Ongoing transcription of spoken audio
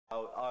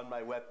on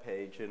my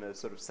webpage in a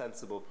sort of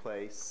sensible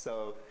place.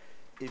 So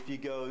if you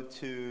go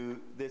to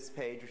this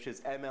page, which is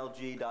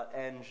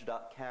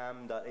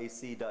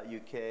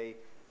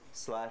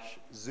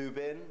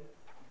mlg.eng.cam.ac.uk/Zoubin,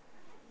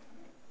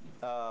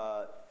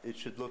 it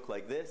should look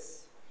like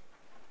this.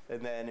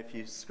 And then if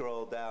you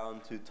scroll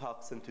down to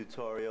talks and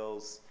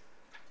tutorials,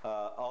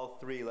 all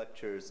 3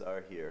 lectures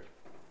are here.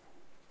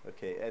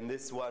 Okay, and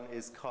this one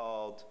is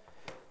called,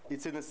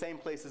 it's in the same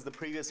place as the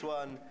previous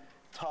one,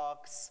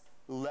 talks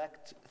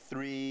lect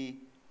 3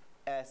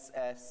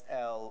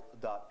 ssl.pdf.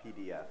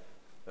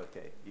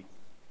 Okay,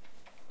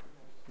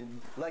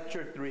 in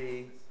lecture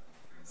 3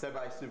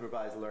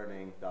 semi-supervised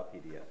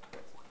learning.pdf.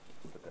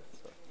 Put that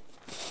this way.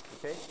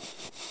 Okay.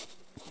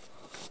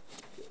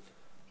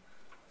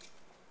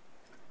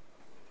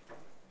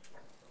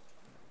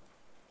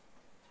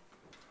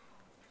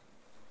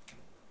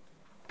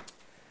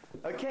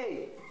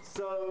 Okay,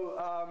 so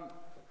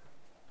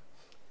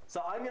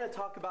I'm going to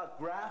talk about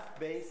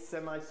graph-based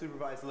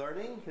semi-supervised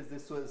learning because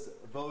this was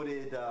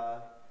voted,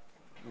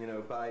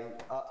 by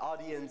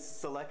audience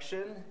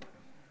selection,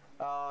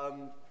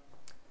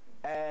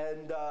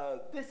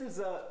 this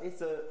is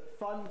it's a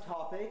fun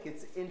topic.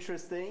 It's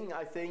interesting.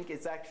 I think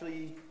it's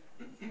actually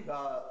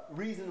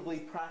reasonably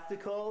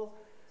practical.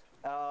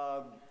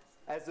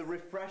 As a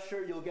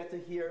refresher, you'll get to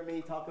hear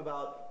me talk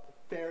about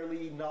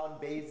fairly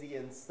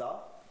non-Bayesian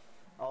stuff.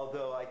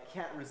 Although I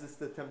can't resist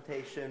the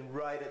temptation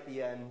right at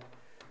the end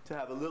to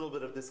have a little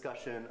bit of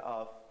discussion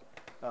of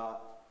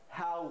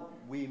how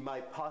we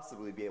might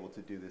possibly be able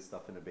to do this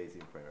stuff in a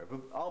Bayesian framework.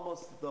 But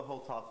almost the whole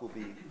talk will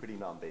be pretty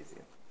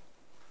non-Bayesian.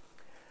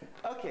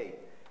 Okay,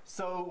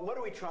 so what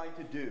are we trying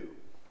to do?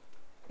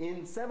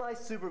 In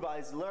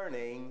semi-supervised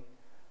learning,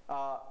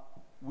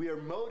 we are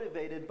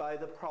motivated by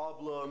the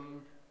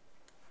problem,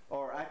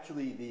 or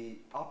actually the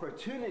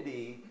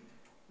opportunity,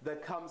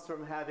 that comes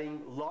from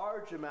having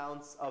large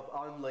amounts of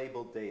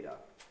unlabeled data.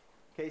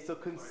 Okay, so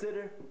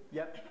consider,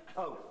 yep,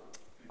 oh,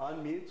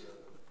 unmute,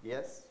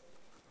 yes.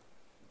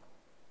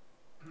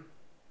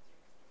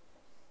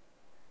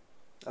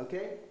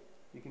 Okay,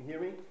 you can hear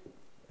me?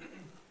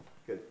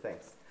 Good,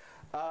 thanks.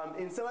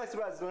 In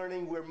semi-supervised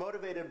learning, we're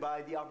motivated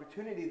by the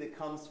opportunity that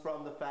comes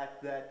from the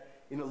fact that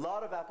in a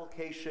lot of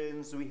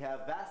applications, we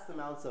have vast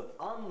amounts of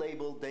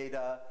unlabeled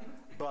data,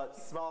 but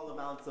small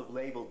amounts of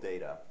labeled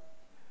data.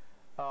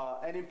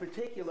 And in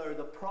particular,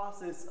 the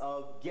process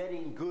of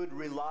getting good,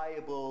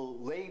 reliable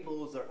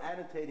labels or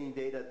annotating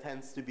data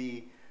tends to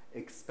be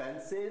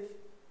expensive.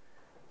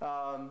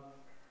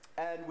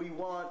 And we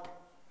want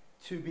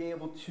to be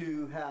able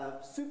to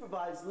have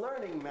supervised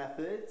learning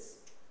methods.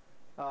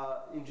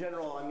 In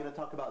general, I'm going to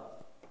talk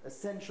about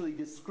essentially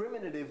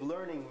discriminative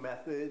learning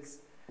methods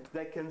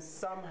that can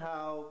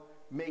somehow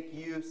make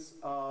use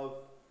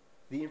of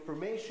the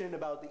information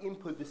about the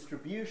input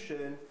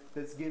distribution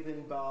that's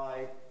given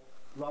by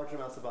large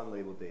amounts of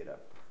unlabeled data.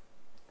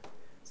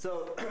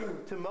 So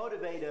to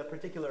motivate a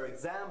particular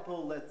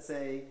example, let's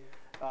say,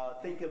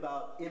 think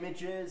about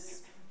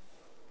images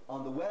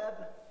on the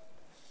web.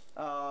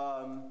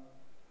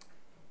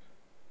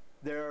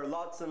 There are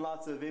lots and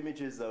lots of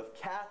images of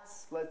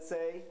cats, let's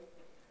say.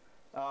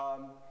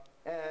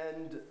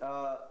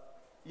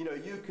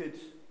 You could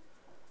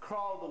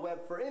crawl the web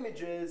for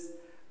images,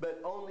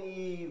 but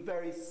only a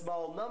very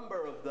small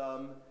number of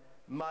them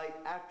might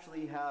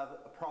actually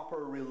have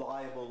proper,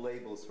 reliable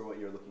labels for what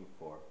you're looking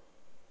for.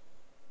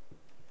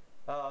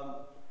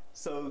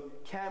 So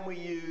can we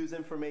use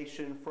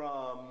information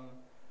from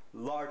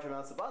large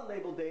amounts of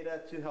unlabeled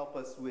data to help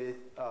us with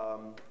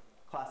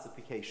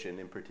classification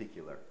in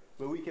particular?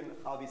 But we can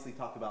obviously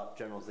talk about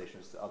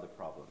generalizations to other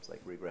problems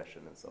like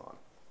regression and so on.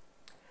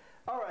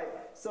 All right,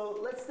 so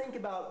let's think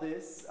about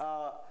this.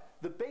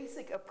 The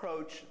basic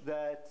approach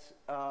that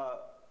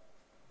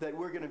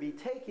we're going to be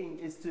taking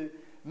is to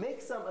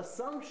make some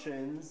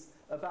assumptions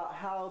about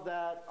how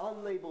that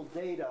unlabeled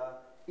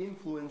data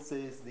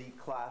influences the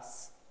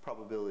class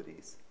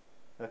probabilities.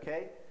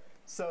 Okay?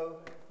 So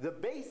the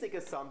basic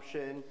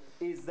assumption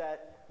is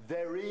that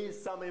there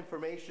is some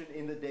information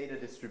in the data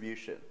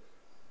distribution.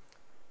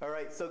 All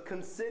right, so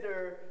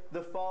consider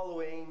the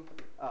following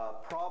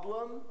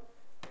problem.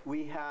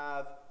 We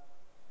have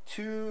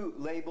 2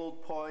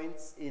 labeled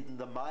points in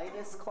the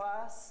minus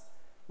class.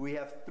 We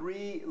have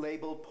 3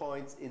 labeled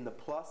points in the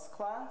plus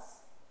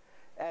class.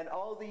 And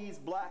all these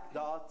black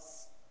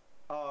dots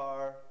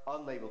are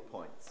unlabeled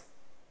points.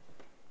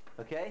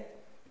 Okay?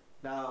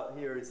 Now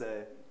here is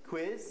a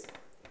quiz.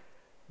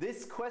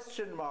 This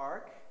question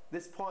mark,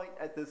 this point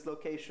at this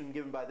location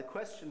given by the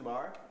question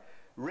mark,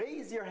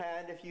 raise your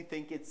hand if you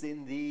think it's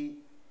in the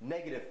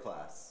negative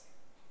class.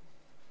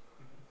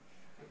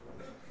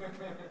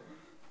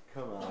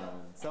 Come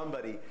on,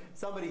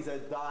 somebody's a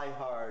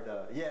die-hard,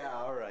 yeah,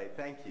 all right,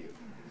 thank you.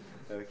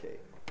 Okay,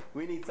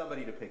 we need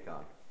somebody to pick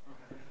on.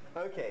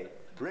 Okay,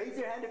 raise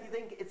your hand if you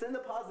think it's in the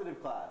positive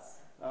class.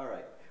 All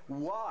right,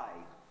 why?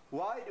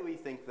 Why do we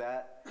think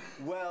that?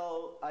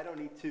 Well, I don't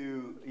need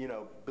to,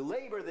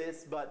 belabor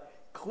this, but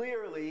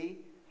clearly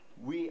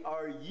we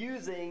are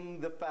using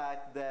the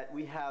fact that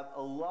we have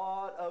a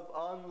lot of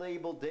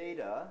unlabeled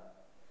data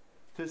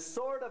to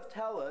sort of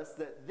tell us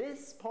that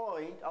this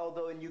point,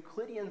 although in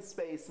Euclidean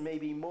space may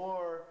be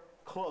more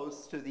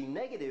close to the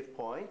negative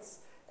points,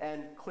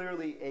 and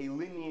clearly a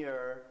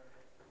linear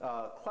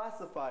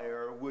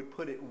classifier would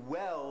put it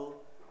well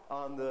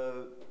on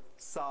the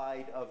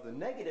side of the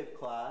negative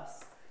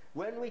class,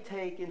 when we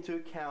take into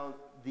account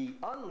the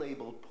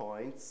unlabeled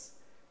points,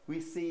 we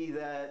see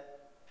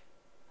that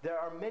there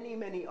are many,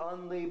 many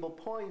unlabeled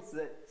points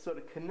that sort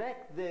of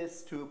connect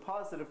this to a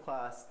positive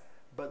class,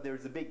 but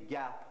there's a big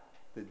gap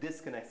that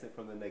disconnects it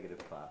from the negative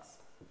class.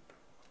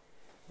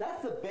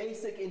 That's the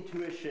basic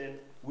intuition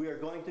we are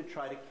going to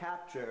try to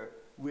capture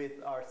with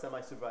our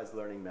semi-supervised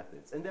learning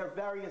methods. And there are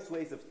various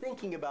ways of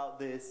thinking about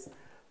this,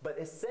 but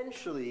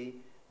essentially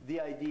the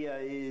idea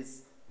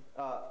is,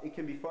 it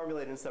can be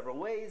formulated in several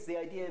ways. The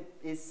idea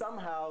is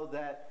somehow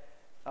that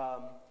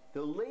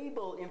the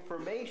label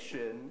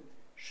information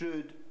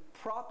should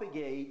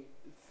propagate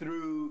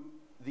through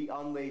the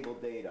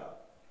unlabeled data.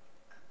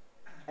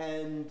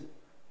 And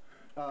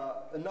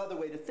another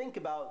way to think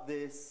about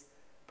this,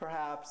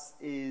 perhaps,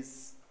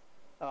 is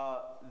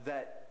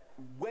that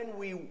when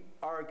we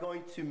are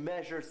going to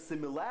measure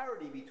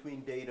similarity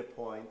between data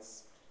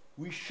points,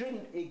 we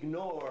shouldn't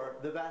ignore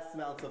the vast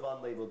amounts of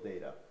unlabeled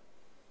data,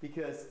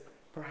 because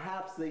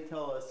perhaps they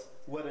tell us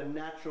what a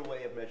natural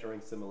way of measuring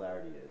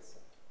similarity is.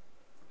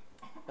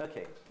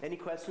 Okay, any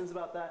questions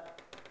about that?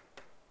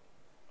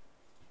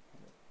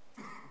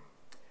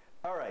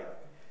 All right,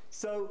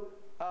 so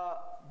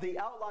the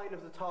outline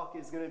of the talk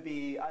is going to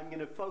be, I'm going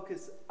to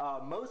focus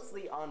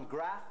mostly on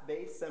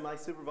graph-based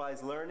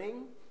semi-supervised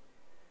learning.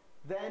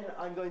 Then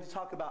I'm going to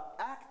talk about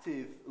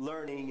active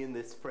learning in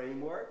this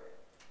framework,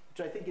 which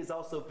I think is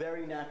also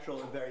very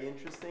natural and very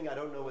interesting. I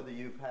don't know whether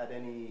you've had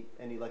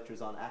any lectures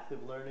on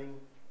active learning,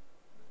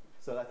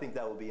 so I think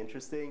that will be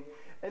interesting.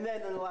 And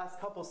then in the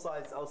last couple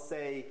slides, I'll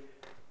say,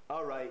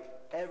 all right,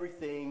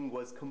 everything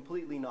was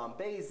completely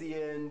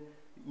non-Bayesian.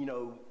 You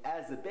know,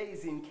 as a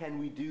Bayesian, can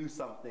we do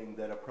something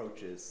that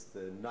approaches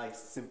the nice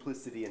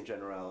simplicity and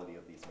generality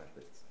of these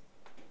methods?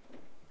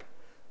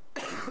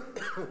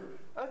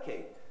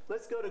 Okay,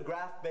 let's go to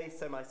graph-based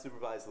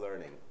semi-supervised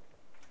learning.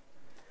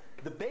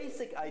 The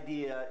basic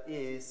idea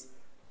is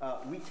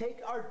we take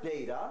our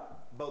data,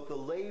 both the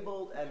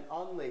labeled and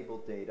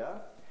unlabeled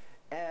data,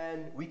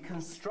 and we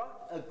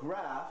construct a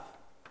graph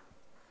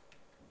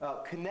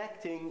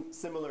connecting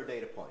similar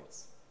data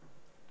points.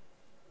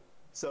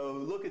 So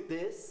look at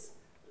this.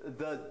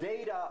 The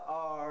data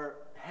are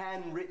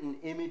handwritten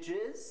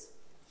images.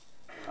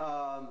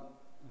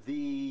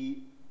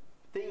 The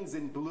things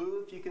in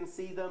blue, if you can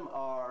see them,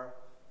 are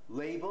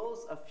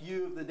labels. A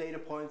few of the data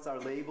points are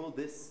labeled.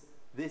 This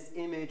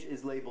image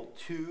is labeled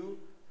 2.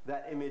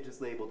 That image is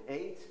labeled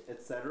 8,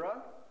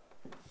 etc.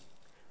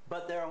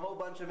 But there are a whole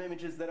bunch of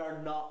images that are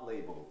not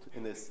labeled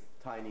in this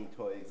tiny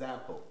toy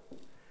example.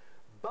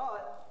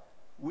 But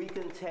we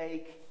can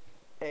take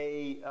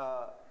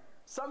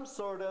some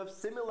sort of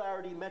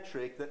similarity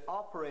metric that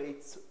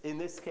operates, in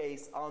this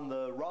case, on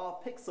the raw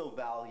pixel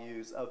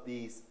values of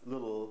these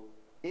little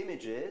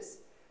images,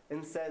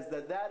 and says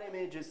that that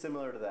image is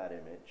similar to that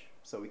image.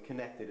 So we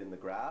connect it in the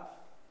graph.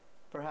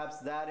 Perhaps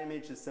that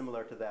image is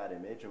similar to that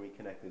image, and we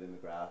connect it in the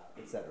graph,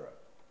 etc.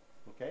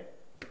 Okay?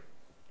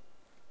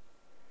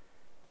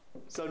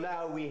 So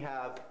now we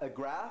have a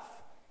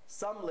graph,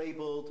 some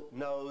labeled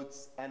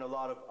nodes, and a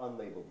lot of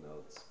unlabeled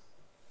nodes.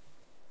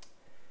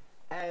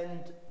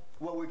 And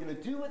what we're going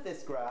to do with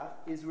this graph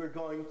is we're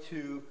going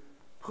to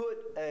put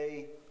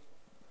a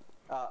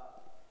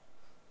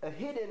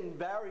hidden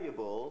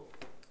variable,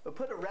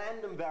 put a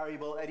random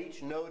variable at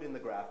each node in the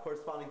graph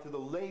corresponding to the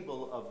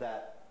label of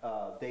that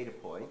data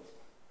point.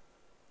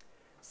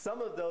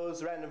 Some of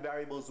those random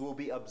variables will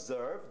be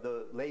observed,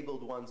 the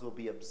labeled ones will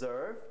be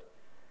observed,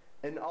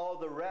 and all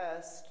the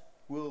rest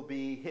will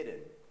be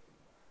hidden.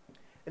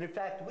 And in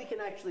fact, we can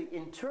actually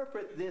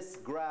interpret this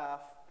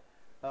graph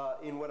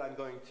in what I'm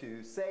going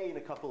to say in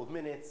a couple of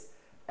minutes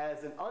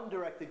as an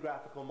undirected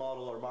graphical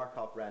model or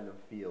Markov random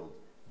field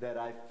that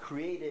I've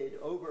created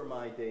over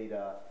my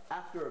data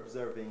after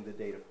observing the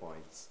data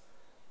points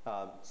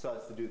so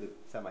as to do the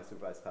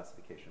semi-supervised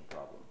classification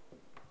problem.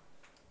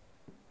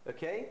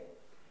 Okay?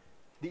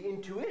 The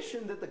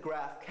intuition that the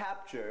graph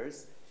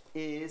captures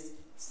is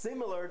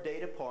similar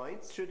data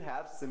points should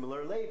have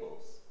similar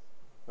labels.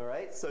 All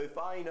right? So if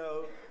I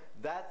know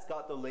that's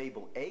got the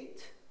label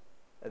 8,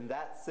 and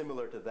that's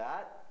similar to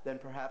that, then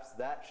perhaps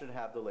that should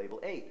have the label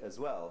 8 as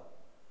well.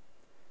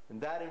 And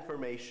that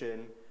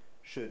information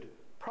should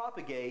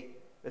propagate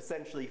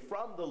essentially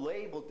from the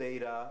labeled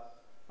data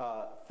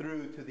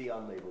through to the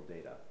unlabeled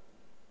data.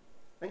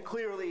 And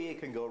clearly it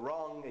can go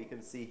wrong. You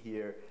can see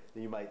here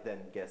that you might then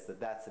guess that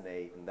that's an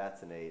 8 and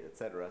that's an 8,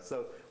 etc.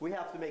 So we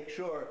have to make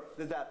sure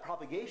that that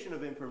propagation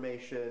of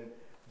information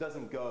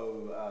doesn't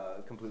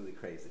go completely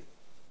crazy.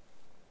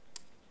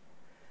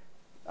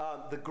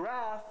 The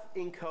graph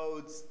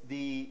encodes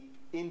the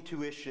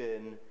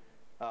intuition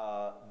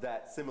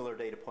that similar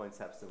data points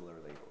have similar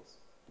labels.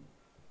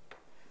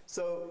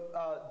 So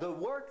the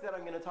work that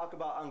I'm going to talk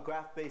about on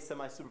graph-based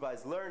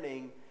semi-supervised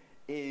learning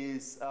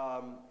is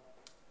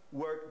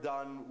work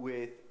done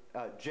with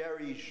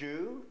Jerry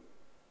Zhu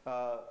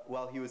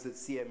while he was at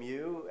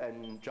CMU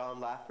and John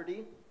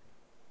Lafferty.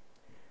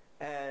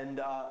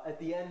 And at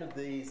the end of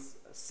these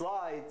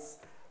slides,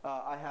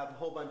 I have a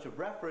whole bunch of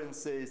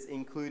references,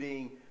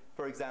 including,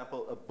 for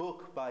example, a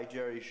book by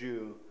Jerry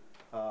Zhu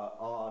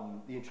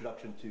on the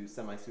introduction to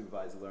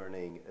semi-supervised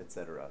learning,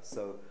 etc.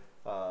 So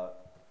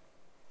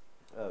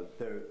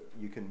there,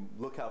 you can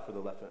look out for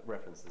the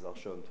references. I'll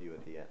show them to you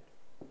at the end.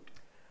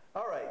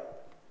 All right,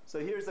 so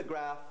here's a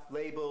graph,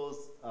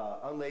 labels,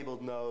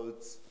 unlabeled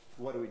nodes.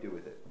 What do we do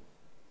with it?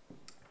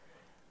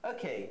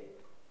 Okay,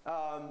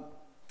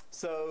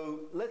 so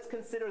let's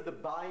consider the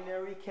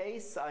binary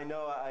case. I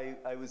know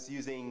I was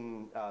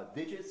using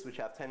digits, which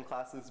have 10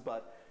 classes,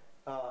 but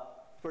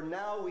for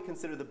now we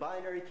consider the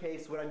binary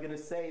case. What I'm going to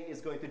say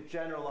is going to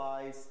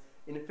generalize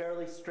in a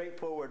fairly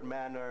straightforward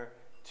manner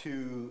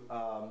to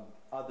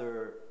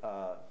other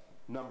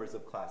numbers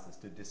of classes,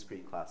 to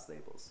discrete class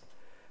labels.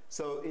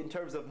 So in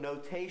terms of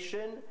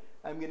notation,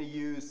 I'm going to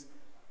use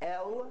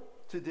L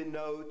to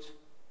denote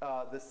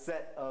the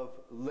set of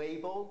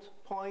labeled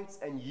points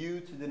and U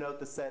to denote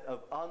the set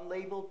of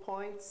unlabeled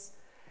points.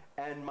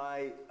 And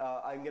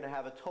I'm going to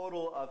have a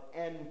total of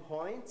n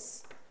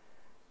points.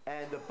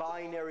 And the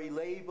binary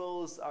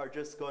labels are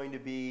just going to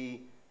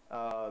be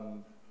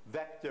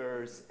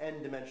vectors,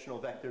 n-dimensional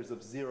vectors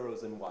of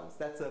zeros and ones.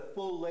 That's a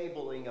full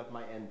labeling of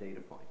my n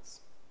data points.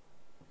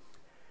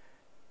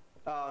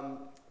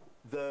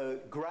 The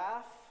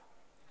graph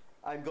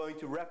I'm going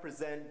to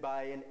represent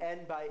by an n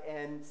by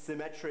n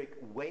symmetric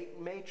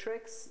weight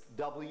matrix,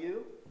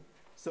 W.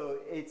 So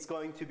it's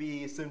going to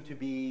be assumed to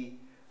be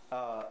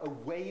a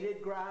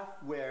weighted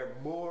graph where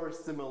more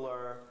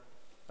similar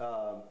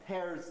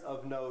pairs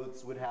of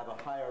nodes would have a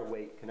higher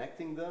weight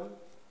connecting them.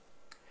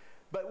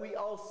 But we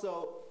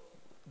also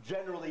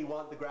generally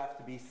want the graph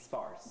to be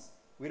sparse.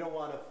 We don't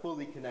want a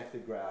fully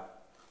connected graph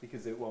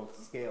because it won't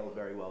scale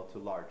very well to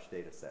large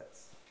data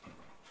sets.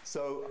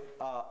 So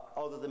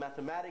although the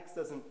mathematics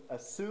doesn't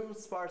assume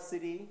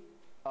sparsity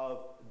of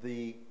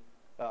the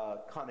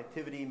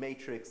connectivity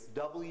matrix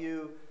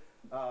W,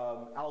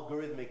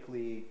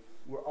 algorithmically,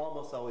 we're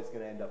almost always going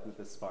to end up with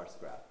a sparse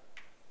graph.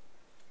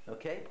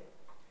 Okay?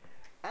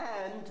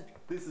 And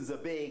this is a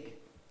big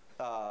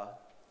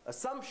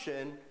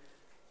assumption.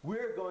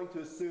 We're going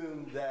to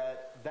assume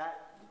that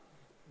that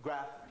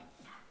graph,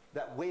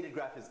 that weighted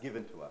graph is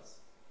given to us.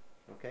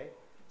 Okay?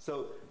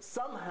 So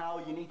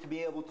somehow you need to be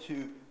able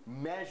to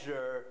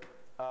measure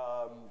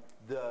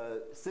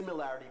the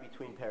similarity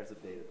between pairs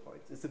of data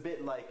points. It's a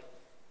bit like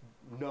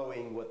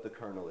knowing what the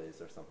kernel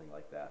is or something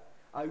like that.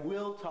 I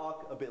will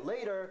talk a bit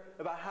later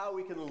about how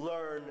we can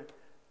learn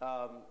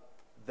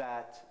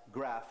that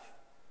graph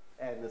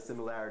and the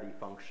similarity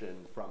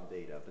function from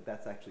data, but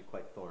that's actually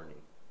quite thorny.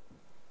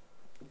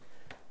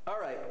 All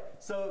right,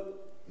 so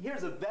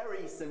here's a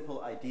very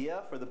simple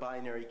idea for the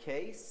binary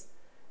case.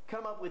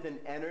 Come up with an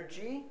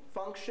energy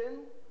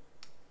function.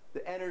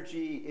 The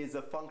energy is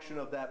a function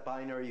of that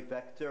binary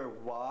vector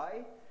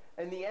y,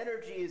 and the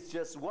energy is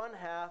just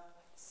 1/2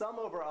 sum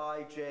over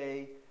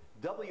ij,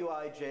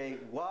 wij,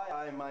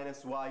 yi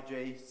minus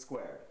yj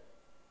squared.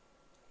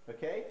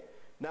 Okay?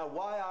 Now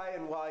yi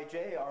and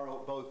yj are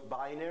both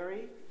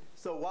binary,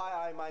 so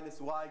yi minus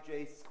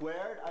yj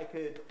squared, I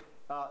could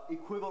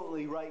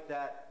equivalently write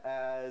that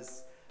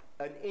as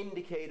an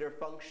indicator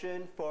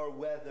function for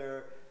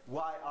whether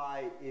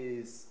yi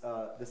is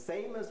the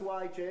same as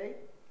yj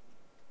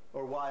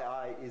or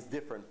yi is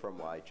different from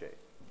yj.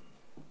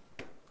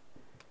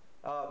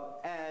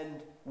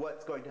 And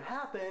what's going to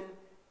happen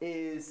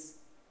is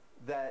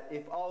that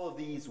if all of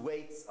these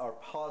weights are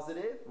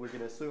positive, we're going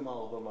to assume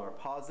all of them are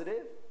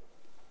positive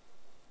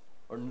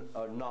or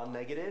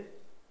non-negative,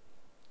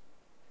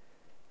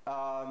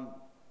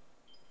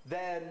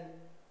 then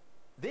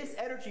this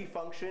energy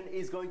function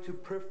is going to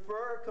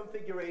prefer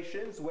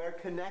configurations where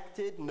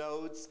connected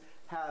nodes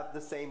have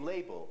the same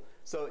label.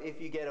 So if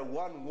you get a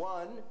 1,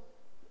 1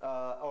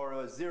 or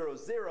a 0,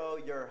 0,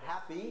 you're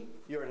happy.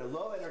 You're in a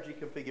low energy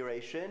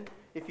configuration.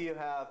 If you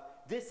have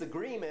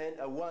disagreement,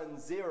 a 1,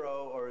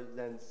 0 or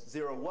then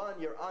 0,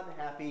 1, you're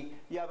unhappy.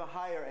 You have a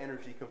higher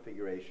energy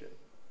configuration.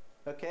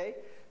 Okay?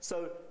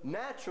 So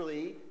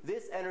naturally,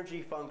 this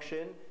energy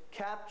function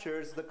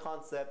captures the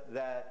concept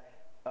that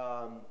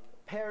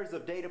pairs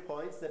of data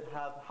points that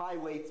have high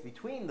weights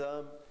between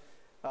them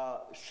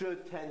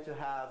should tend to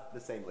have the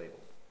same label.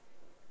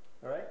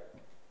 All right?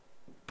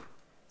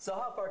 So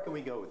how far can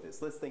we go with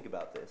this? Let's think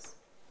about this.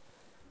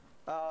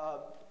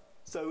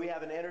 So we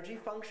have an energy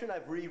function.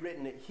 I've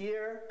rewritten it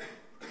here.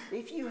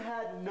 If you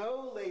had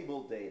no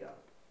labeled data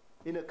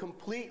in a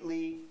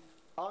completely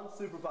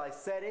unsupervised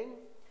setting,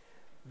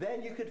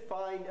 then you could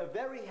find a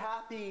very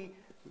happy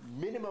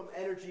minimum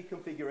energy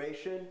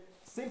configuration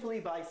simply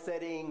by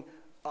setting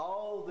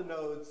all the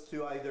nodes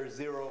to either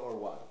 0 or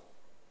 1.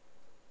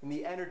 And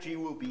the energy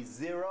will be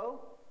 0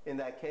 in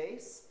that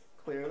case,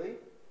 clearly.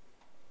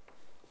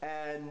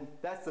 And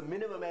that's the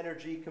minimum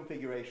energy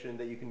configuration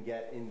that you can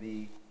get in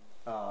the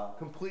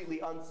completely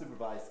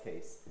unsupervised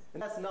case.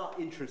 And that's not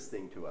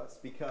interesting to us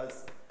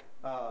because,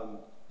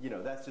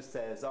 that just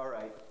says, all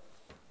right,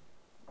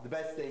 the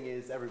best thing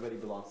is everybody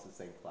belongs to the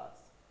same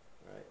class,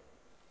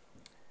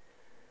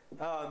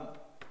 right?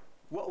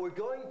 What we're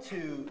going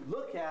to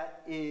look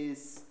at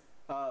is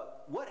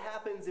what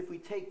happens if we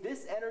take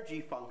this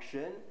energy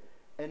function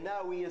and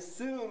now we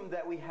assume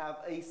that we have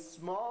a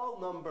small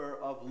number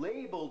of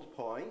labeled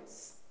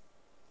points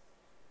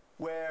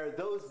where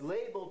those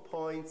labeled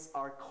points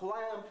are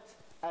clamped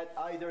at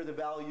either the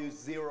values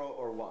 0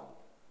 or 1.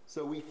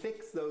 So we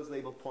fix those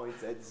labeled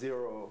points at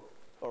 0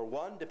 or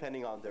 1,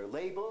 depending on their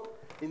label.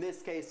 In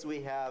this case,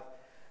 we have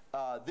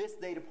this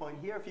data point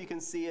here, if you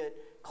can see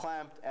it,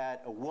 clamped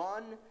at a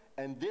 1,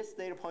 and this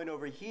data point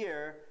over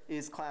here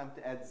is clamped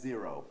at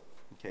 0.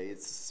 Okay,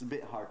 it's a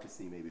bit hard to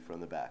see maybe from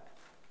the back.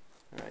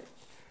 All right.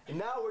 And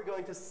now we're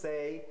going to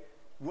say,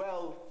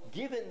 well,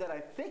 given that I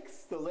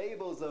fixed the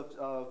labels of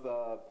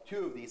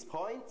 2 of these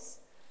points,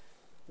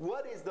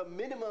 what is the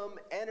minimum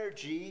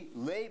energy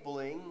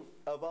labeling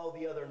of all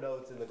the other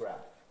nodes in the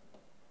graph?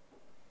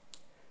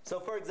 So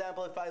for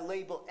example, if I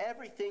label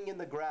everything in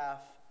the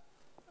graph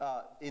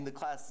in the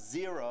class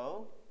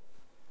 0,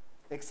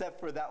 except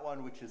for that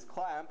one which is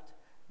clamped,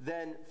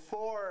 then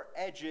 4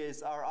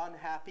 edges are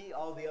unhappy,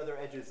 all the other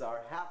edges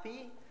are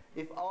happy.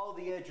 If all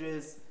the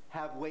edges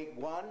have weight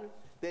 1,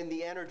 then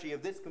the energy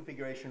of this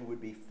configuration would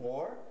be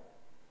 4.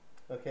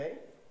 Okay?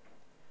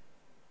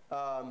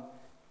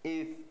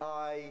 If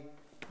I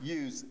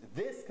use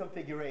this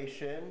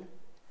configuration,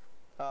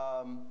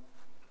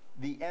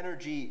 the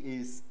energy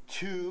is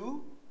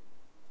 2,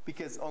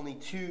 because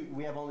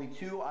we have only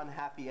 2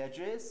 unhappy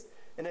edges.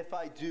 And if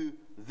I do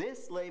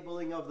this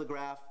labeling of the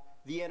graph,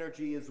 the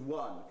energy is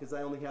 1, because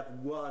I only have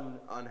 1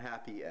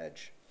 unhappy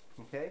edge.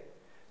 Okay?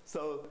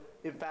 So,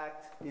 in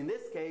fact, in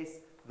this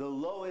case, the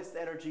lowest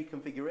energy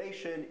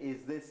configuration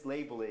is this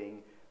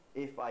labeling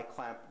if I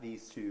clamp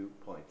these 2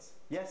 points.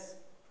 Yes?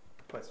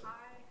 Question?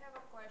 I have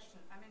a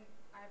question. I mean,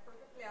 I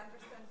perfectly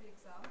understand the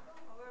example.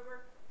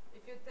 However,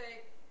 if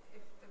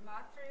the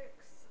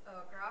matrix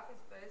graph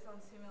is based on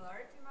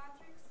similarity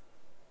matrix,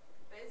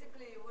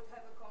 basically you would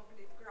have a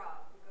complete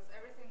graph because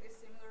everything is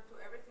similar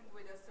to everything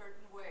with a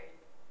certain weight,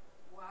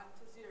 1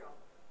 to 0.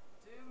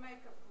 Do you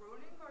make a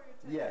pruning or you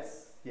take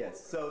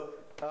Yes. So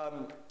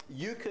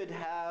you could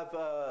have,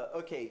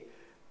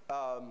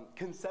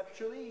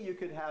 conceptually you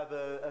could have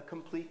a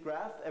complete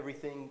graph,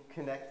 everything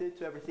connected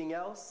to everything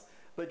else,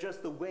 but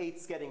just the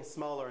weights getting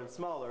smaller and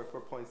smaller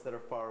for points that are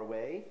far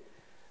away.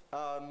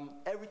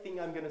 Everything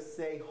I'm going to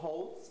say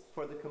holds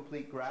for the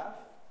complete graph.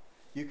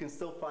 You can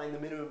still find the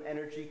minimum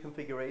energy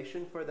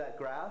configuration for that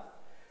graph,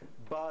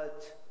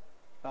 but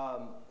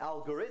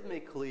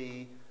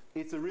algorithmically,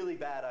 it's a really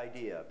bad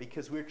idea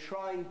because we're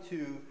trying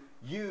to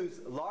use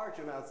large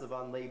amounts of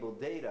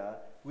unlabeled data.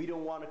 We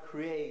don't want to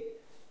create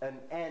an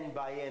n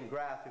by n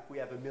graph if we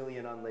have 1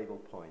 million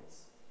unlabeled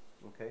points.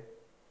 Okay?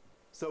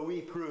 So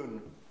we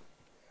prune.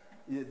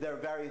 There are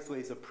various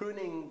ways of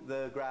pruning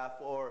the graph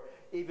or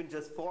even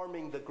just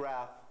forming the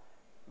graph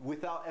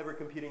without ever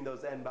computing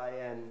those n by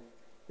n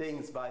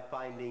things by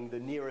finding the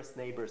nearest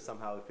neighbors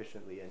somehow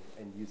efficiently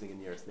and using a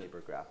nearest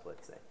neighbor graph,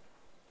 let's say.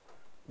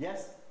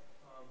 Yes?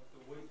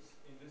 The weights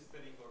in this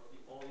setting are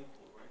all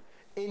equal, right?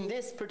 In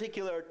this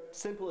particular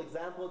simple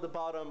example at the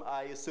bottom,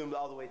 I assumed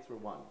all the weights were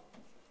 1.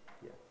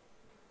 Yeah.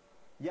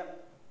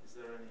 Yep. Is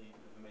there any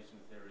information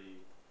theory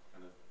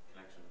kind of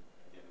connection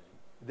at the energy?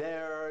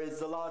 There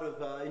is a lot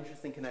of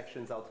interesting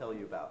connections I'll tell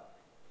you about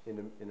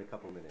in a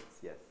couple minutes,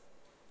 yes.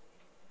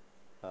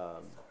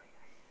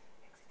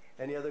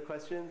 Any other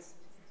questions?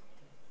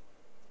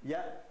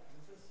 Yeah?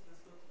 This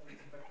looks like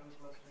spectral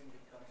clustering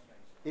with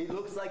constraints. It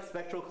looks like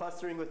spectral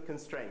clustering with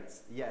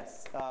constraints,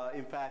 yes.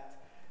 In fact,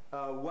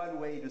 one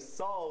way to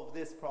solve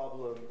this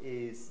problem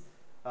is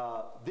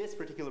this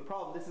particular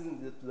problem. This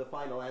isn't the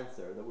final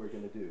answer that we're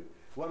going to do.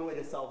 One way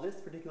to solve this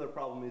particular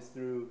problem is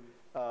through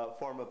a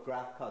form of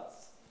graph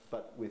cuts,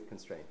 but with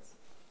constraints.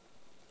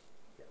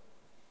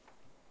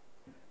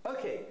 Yeah.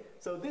 Okay,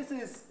 so this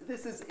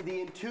is the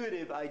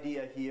intuitive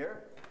idea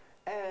here,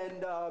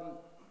 and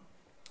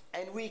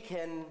we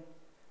can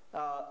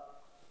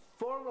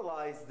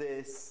formalize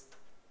this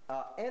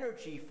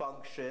energy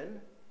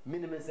function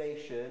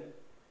minimization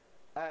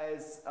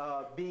as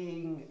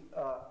being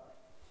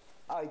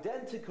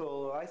identical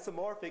or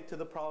isomorphic to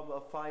the problem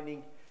of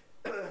finding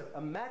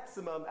a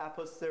maximum a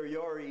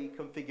posteriori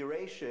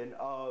configuration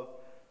of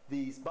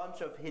these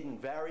bunch of hidden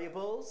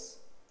variables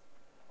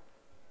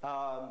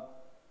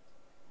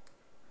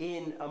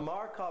in a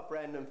Markov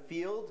random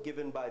field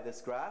given by this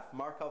graph.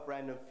 Markov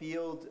random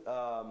field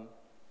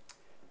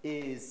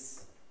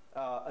is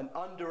an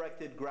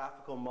undirected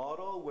graphical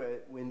model, where,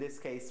 in this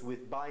case,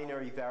 with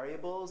binary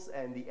variables,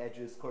 and the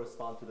edges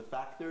correspond to the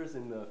factors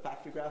in the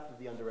factor graph of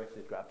the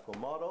undirected graphical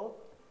model.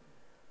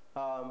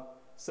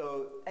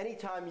 So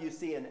anytime you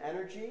see an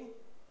energy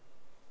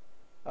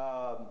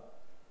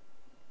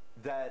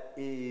that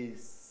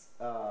is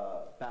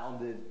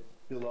bounded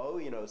below,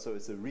 so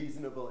it's a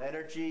reasonable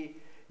energy.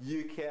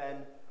 You can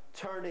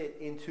turn it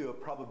into a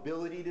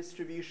probability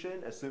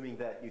distribution, assuming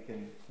that you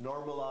can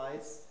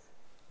normalize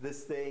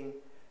this thing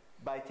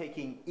by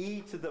taking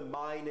e to the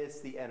minus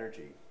the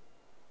energy.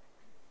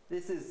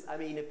 This is,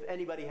 if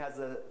anybody has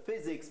a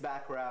physics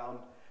background,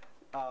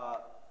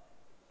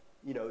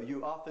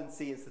 you often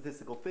see in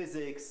statistical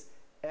physics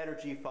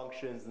energy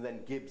functions and then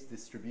Gibbs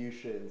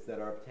distributions that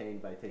are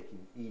obtained by taking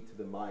e to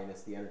the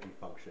minus the energy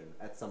function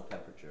at some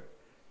temperature.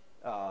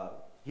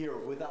 Here,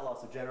 without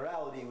loss of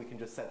generality, we can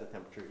just set the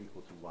temperature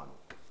equal to 1.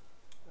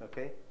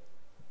 Okay?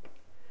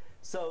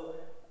 So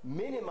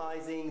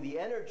minimizing the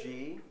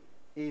energy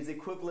is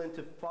equivalent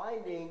to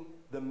finding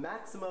the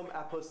maximum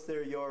a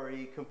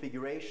posteriori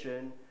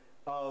configuration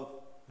of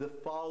the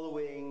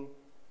following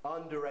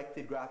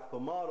undirected graphical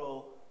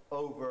model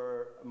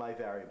over my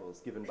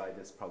variables given by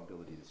this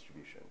probability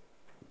distribution.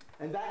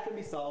 And that can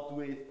be solved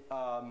with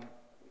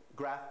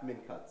graph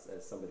min-cuts,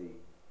 as somebody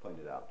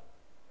pointed out.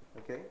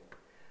 Okay?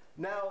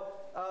 Now,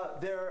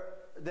 there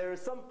are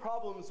some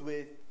problems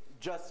with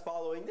just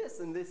following this,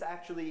 and this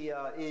actually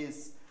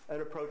is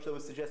an approach that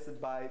was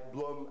suggested by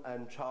Blum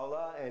and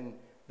Chawla, and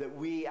that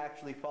we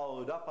actually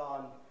followed up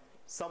on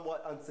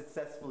somewhat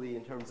unsuccessfully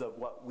in terms of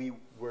what we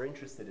were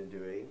interested in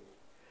doing.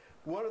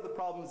 One of the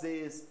problems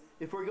is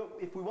if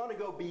we want to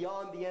go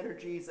beyond the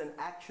energies and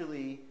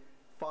actually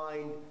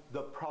find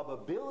the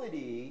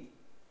probability,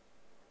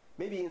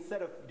 maybe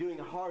instead of doing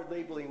hard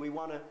labeling, we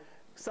want to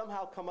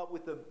somehow come up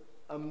with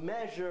a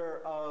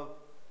measure of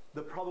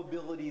the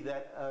probability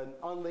that an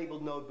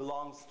unlabeled node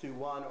belongs to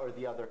one or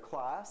the other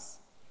class,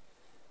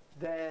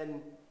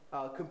 then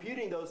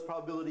computing those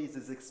probabilities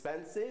is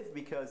expensive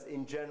because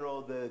in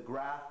general the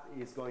graph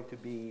is going to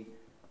be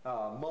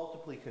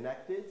multiply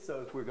connected.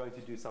 So if we're going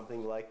to do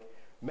something like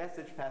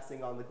message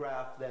passing on the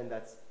graph, then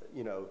that's,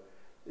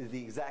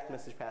 the exact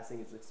message passing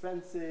is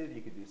expensive.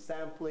 You could do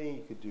sampling,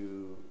 you could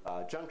do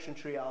junction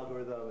tree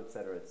algorithm, et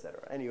cetera, et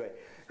cetera. Anyway,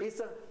 it's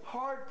a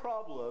hard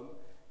problem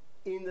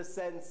in the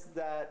sense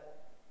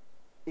that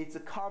it's a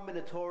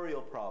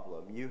combinatorial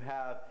problem. You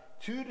have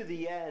 2 to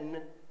the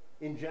n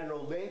in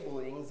general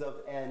labelings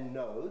of n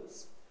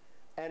nodes,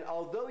 and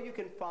although you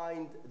can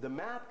find the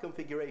map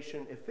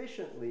configuration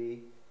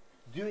efficiently,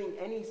 doing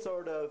any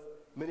sort of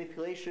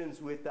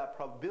manipulations with that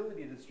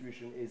probability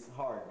distribution is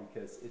hard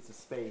because it's a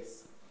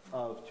space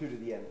of 2 to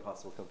the n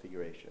possible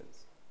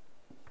configurations.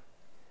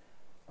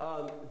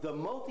 The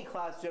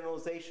multi-class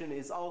generalization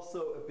is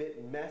also a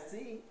bit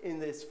messy in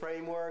this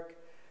framework,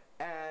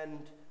 and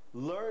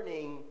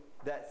learning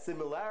that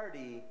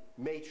similarity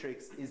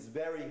matrix is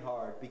very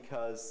hard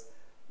because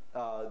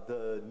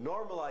the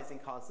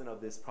normalizing constant of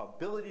this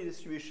probability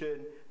distribution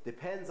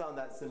depends on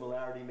that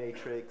similarity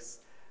matrix,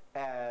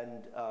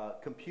 and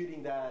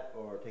computing that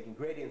or taking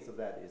gradients of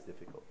that is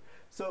difficult.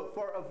 So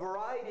for a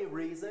variety of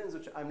reasons,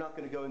 which I'm not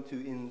going to go into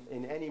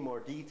in any more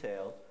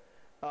detail,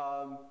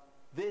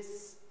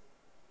 this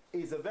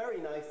is a very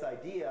nice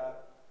idea,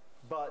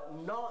 but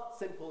not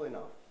simple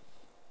enough.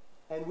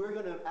 And we're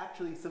going to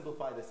actually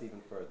simplify this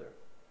even further.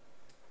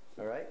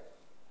 All right?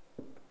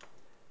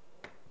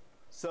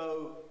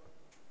 So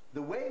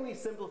the way we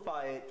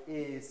simplify it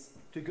is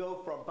to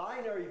go from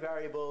binary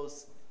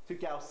variables to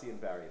Gaussian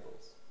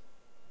variables.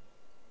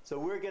 So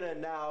we're going to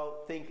now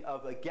think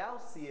of a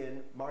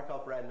Gaussian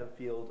Markov random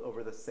field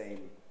over the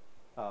same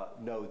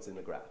nodes in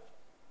the graph.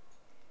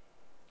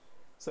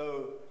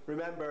 So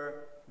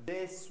remember,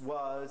 this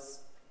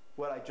was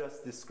what I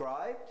just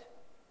described.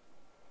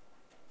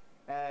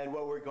 And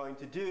what we're going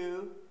to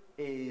do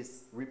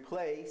is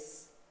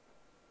replace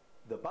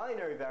the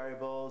binary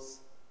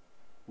variables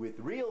with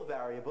real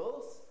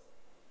variables.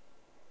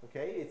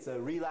 Okay, it's a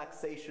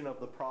relaxation of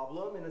the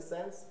problem in a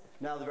sense.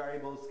 Now the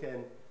variables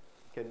can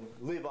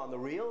live on the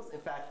reals.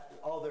 In fact,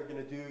 all they're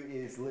going to do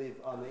is live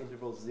on the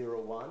intervals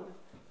 0, 1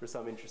 for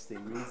some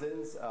interesting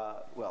reasons.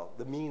 Well,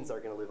 the means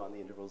are going to live on the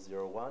intervals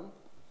 0, 1.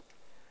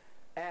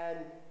 And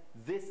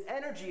this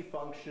energy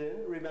function,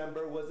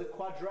 remember, was a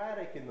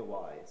quadratic in the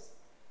y's.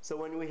 So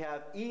when we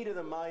have e to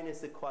the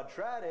minus a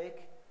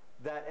quadratic,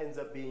 that ends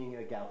up being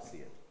a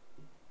Gaussian.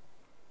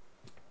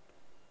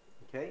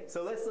 Okay,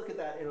 so let's look at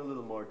that in a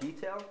little more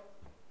detail.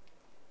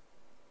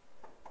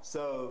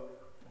 So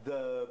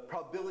the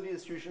probability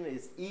distribution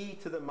is e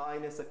to the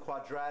minus a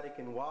quadratic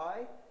in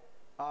y.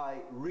 I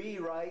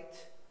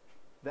rewrite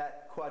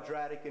that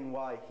quadratic in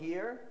y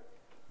here.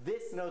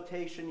 This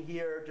notation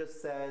here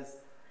just says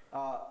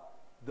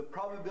the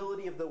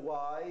probability of the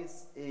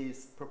y's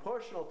is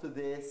proportional to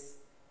this,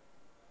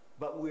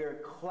 but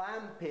we're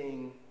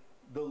clamping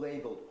the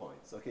labeled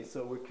points. Okay,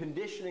 so we're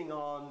conditioning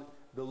on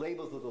the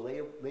labels of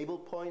the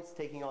labeled points,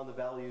 taking on the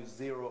values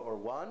 0 or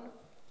 1.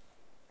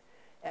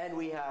 And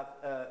we have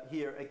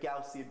here a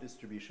Gaussian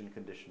distribution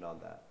condition on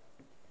that.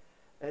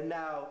 And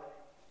now,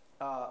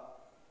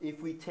 if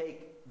we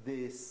take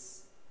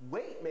this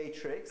weight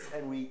matrix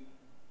and we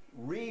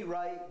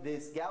rewrite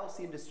this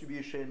Gaussian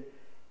distribution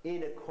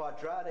in a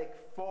quadratic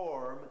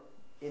form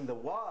in the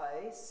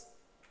y's,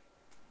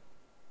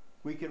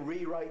 we can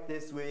rewrite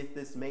this with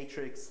this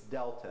matrix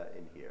delta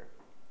in here.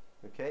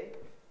 Okay?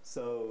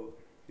 So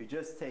you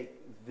just take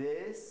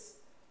this,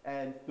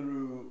 and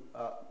through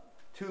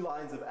 2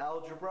 lines of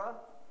algebra,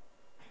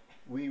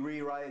 we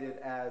rewrite it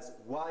as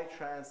y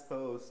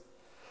transpose,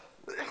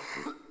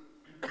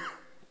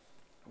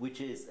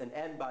 which is an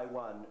n by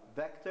 1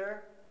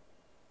 vector.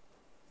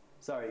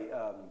 Sorry,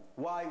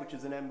 y, which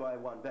is an n by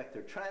 1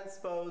 vector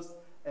transposed,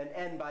 an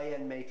n by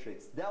n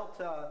matrix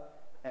delta,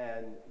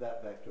 and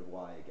that vector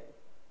y again.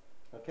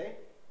 Okay?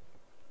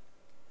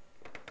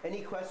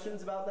 Any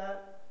questions about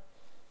that?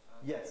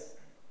 Yes?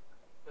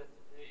 But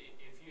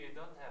if you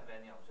don't have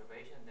any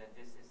observation, then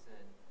this is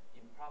an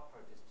improper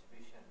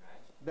distribution,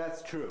 right?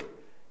 That's true.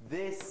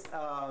 This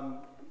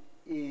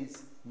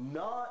is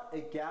not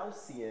a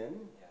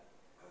Gaussian,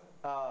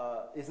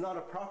 is not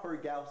a proper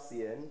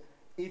Gaussian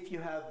if you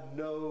have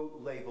no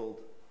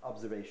labeled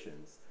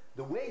observations.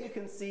 The way you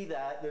can see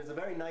that, there's a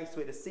very nice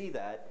way to see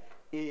that,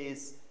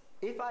 is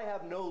if I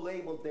have no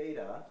labeled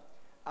data,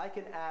 I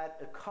can add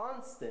a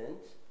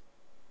constant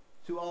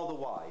to all the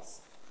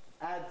y's.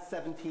 Add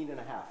 17.5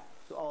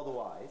 to all the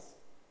y's.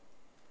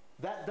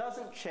 That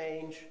doesn't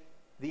change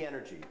the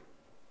energy.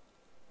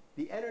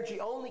 The energy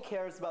only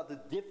cares about the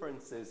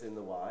differences in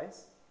the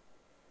y's.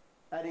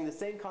 Adding the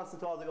same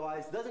constant to all the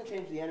y's doesn't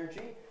change the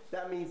energy.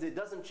 That means it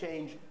doesn't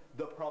change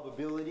the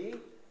probability.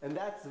 And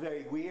that's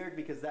very weird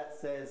because that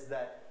says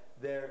that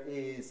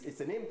it's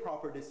an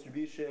improper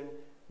distribution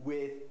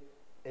with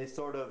a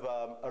sort of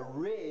a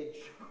ridge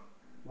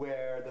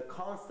where the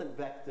constant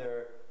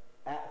vector,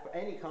 for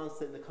any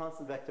constant, the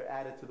constant vector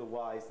added to the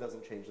y's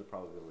doesn't change the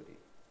probability.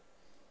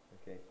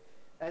 Okay?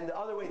 And the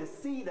other way to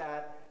see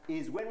that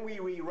is when we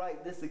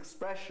rewrite this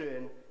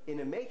expression in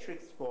a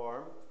matrix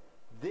form,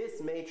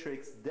 this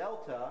matrix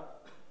delta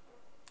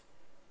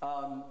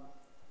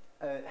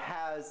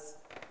has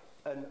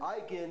an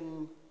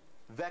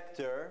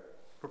eigenvector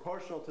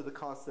proportional to the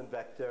constant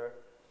vector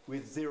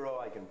with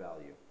 0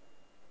 eigenvalue.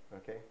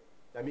 Okay?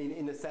 I mean,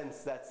 in a sense,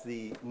 that's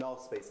the null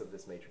space of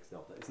this matrix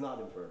delta. It's not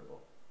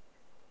invertible.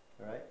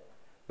 All right?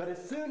 But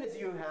as soon as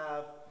you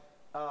have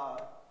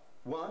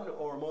 1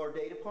 or more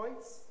data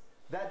points,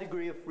 that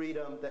degree of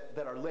freedom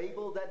that are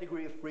labeled, that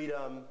degree of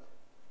freedom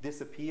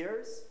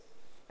disappears,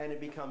 and it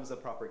becomes a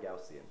proper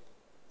Gaussian.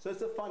 So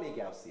it's a funny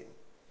Gaussian.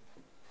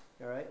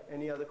 All right?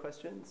 Any other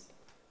questions?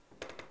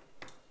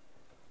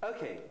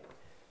 Okay.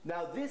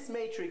 Now this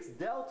matrix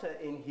delta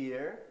in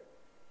here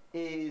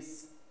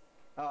is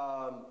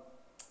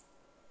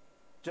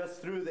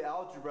just through the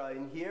algebra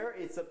in here.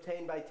 It's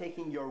obtained by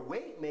taking your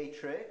weight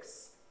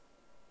matrix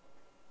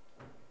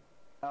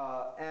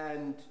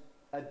and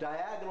a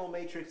diagonal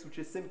matrix, which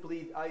is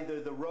simply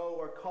either the row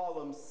or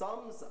column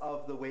sums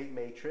of the weight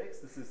matrix.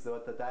 This is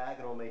what the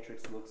diagonal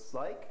matrix looks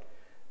like.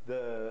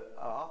 The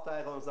off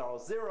diagonals are all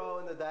 0,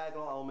 and the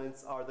diagonal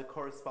elements are the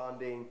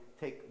corresponding,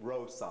 take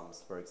row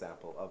sums, for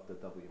example, of the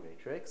W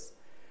matrix.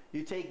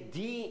 You take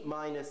D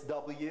minus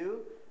W,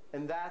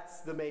 and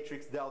that's the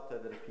matrix delta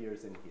that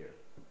appears in here,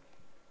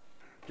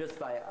 just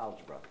by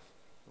algebra.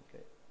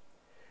 Okay.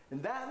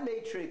 And that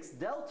matrix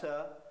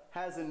delta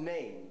has a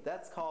name.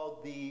 That's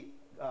called the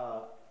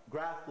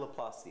graph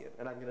Laplacian,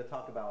 and I'm going to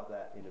talk about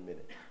that in a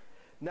minute.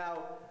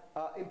 Now,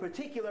 in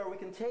particular, we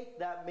can take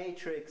that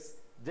matrix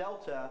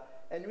delta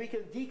and we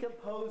can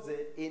decompose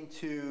it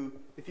into,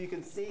 if you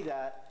can see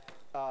that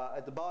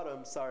at the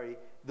bottom, sorry,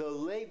 the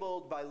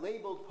labeled by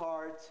labeled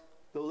part,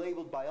 the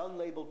labeled by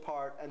unlabeled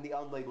part, and the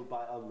unlabeled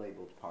by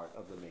unlabeled part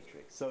of the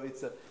matrix. So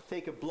it's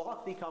take a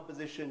block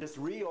decomposition, just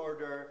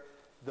reorder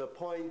the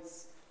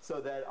points so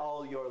that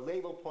all your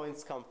labeled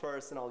points come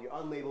first and all your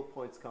unlabeled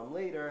points come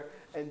later.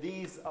 And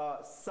these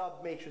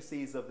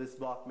sub-matrices of this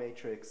block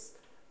matrix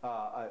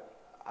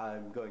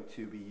I'm going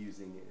to be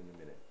using in a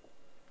minute.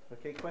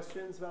 Okay,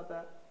 questions about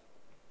that?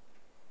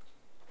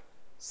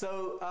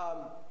 So,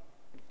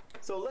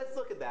 so let's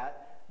look at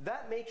that.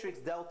 That matrix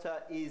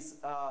delta is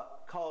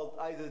called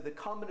either the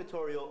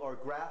combinatorial or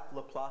graph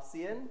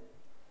Laplacian.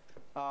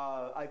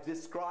 I've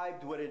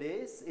described what it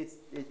is.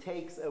 It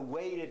takes a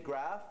weighted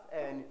graph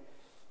and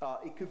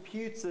it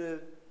computes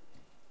an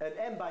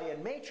n by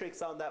n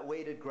matrix on that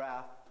weighted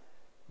graph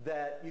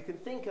that you can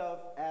think of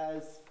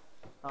as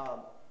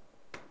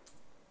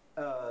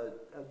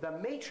the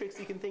matrix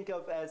you can think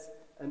of as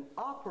an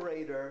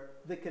operator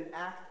that can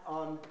act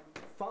on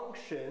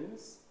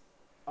functions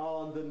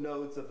on the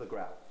nodes of the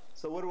graph.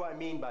 So what do I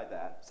mean by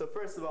that? So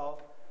first of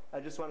all, I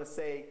just want to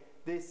say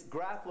this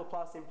graph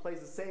Laplacian plays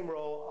the same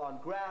role on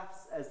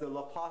graphs as the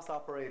Laplace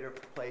operator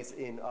plays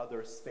in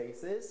other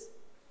spaces.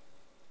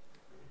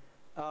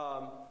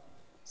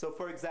 So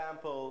for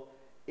example,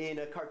 in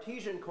a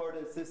Cartesian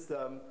coordinate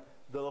system,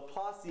 the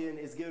Laplacian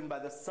is given by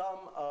the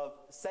sum of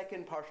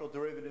second partial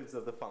derivatives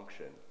of the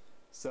function.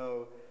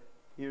 So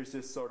here's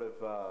just sort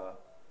of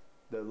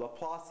the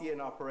Laplacian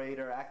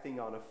operator acting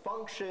on a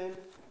function.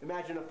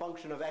 Imagine a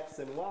function of x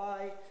and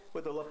y.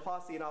 What the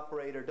Laplacian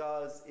operator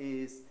does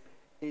is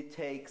it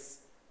takes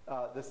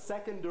the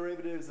second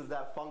derivatives of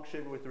that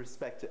function with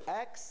respect to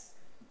x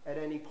at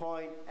any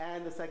point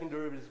and the second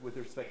derivatives with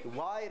respect to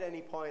y at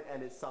any point,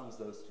 and it sums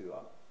those two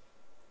up.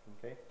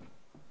 Okay?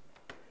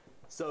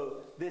 So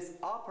this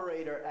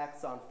operator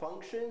acts on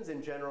functions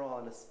in general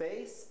on a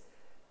space.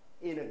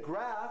 In a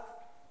graph,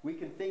 we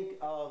can think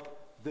of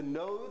the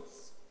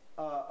nodes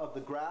of the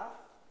graph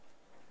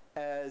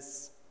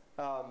as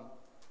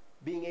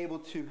being able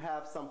to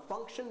have some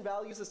function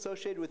values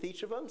associated with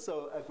each of them.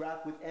 So a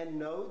graph with n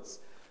nodes,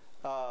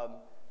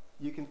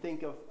 you can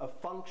think of a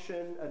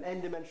function, an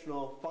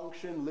n-dimensional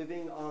function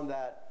living on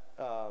that,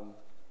 on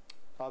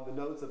the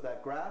nodes of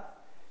that graph.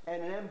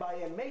 And an n by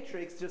n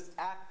matrix just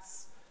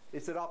acts,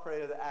 it's an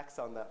operator that acts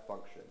on that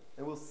function.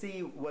 And we'll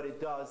see what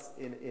it does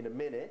in a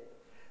minute.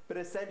 But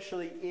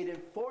essentially, it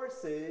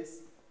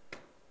enforces,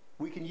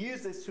 we can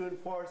use this to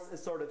enforce a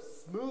sort of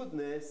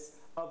smoothness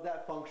of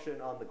that function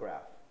on the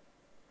graph.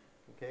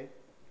 Okay?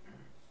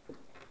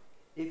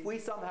 If we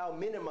somehow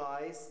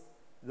minimize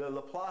the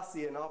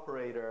Laplacian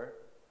operator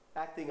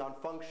acting on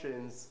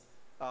functions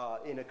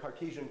in a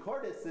Cartesian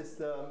coordinate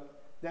system,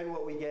 then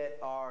what we get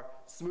are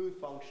smooth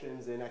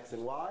functions in x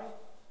and y.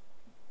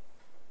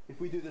 If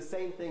we do the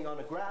same thing on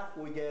a graph,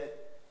 we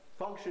get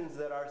functions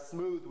that are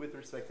smooth with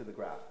respect to the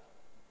graph.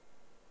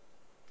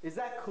 Is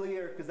that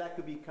clear? Because that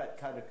could be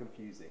kind of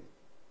confusing.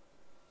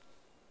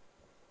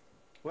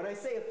 When I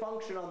say a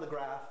function on the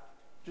graph,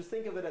 just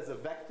think of it as a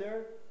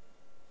vector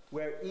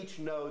where each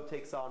node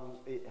takes on,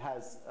 it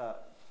has,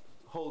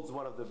 holds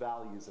one of the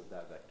values of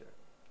that vector.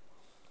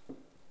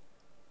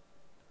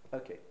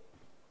 Okay.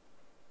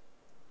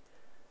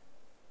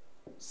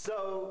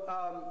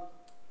 So,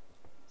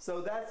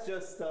 so that's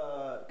just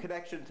a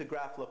connection to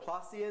graph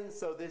Laplacian.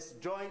 So this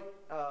joint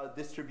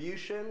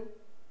distribution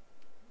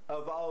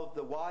of all of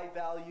the y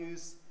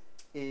values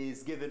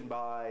is given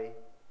by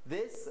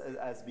this,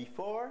 as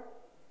before.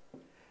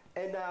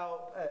 And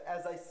now,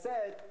 as I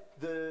said,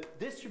 the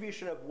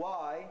distribution of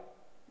y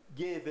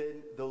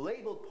given the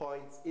labeled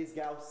points is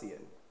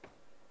Gaussian.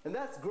 And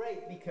that's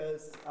great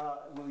because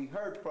we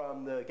heard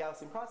from the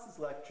Gaussian process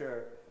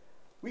lecture,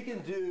 we can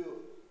do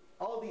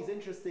all these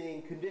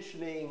interesting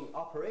conditioning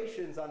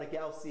operations on a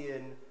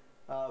Gaussian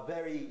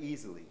very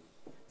easily.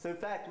 So in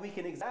fact, we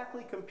can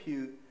exactly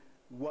compute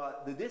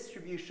what the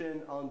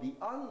distribution on the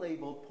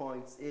unlabeled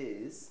points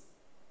is,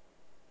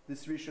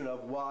 distribution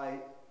of y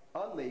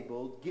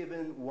unlabeled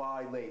given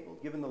y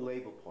labeled, given the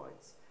labeled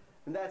points.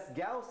 And that's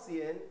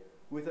Gaussian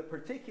with a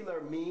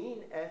particular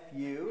mean,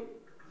 Fu,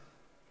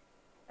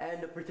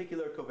 and a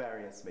particular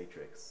covariance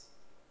matrix.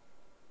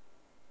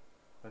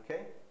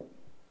 Okay?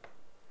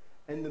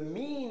 And the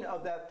mean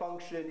of that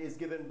function is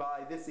given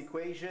by this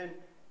equation.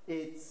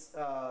 It's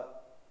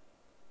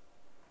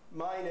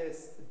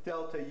minus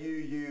delta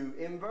UU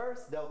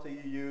inverse. Delta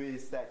UU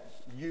is that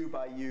U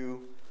by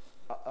U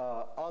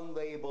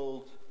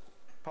unlabeled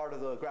part of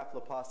the graph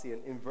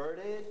Laplacian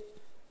inverted.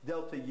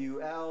 Delta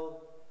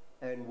UL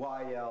and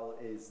YL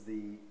is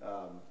the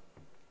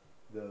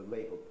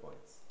labeled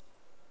points.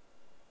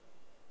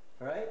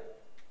 All right?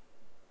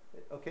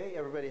 Okay,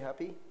 everybody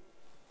happy?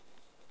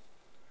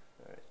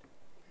 All right.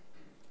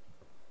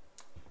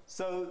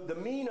 So the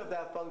mean of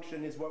that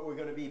function is what we're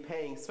going to be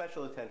paying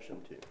special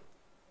attention to.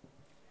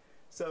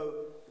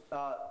 So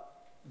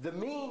the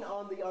mean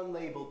on the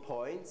unlabeled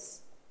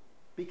points,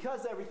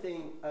 because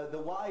everything,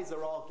 the y's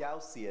are all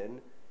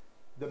Gaussian,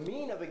 the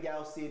mean of a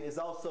Gaussian is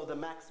also the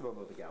maximum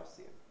of a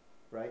Gaussian,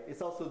 right?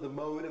 It's also the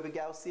mode of a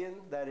Gaussian,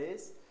 that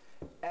is.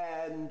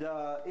 And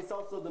it's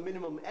also the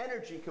minimum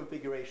energy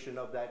configuration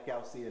of that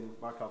Gaussian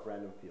Markov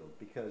random field,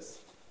 because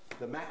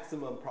the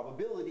maximum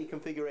probability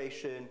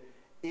configuration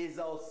is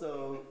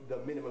also the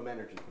minimum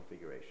energy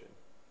configuration.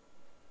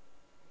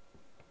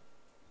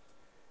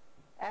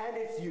 And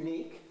it's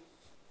unique,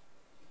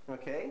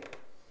 okay?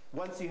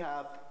 Once you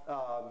have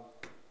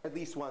at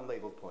least one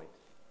labeled point,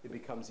 it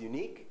becomes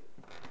unique.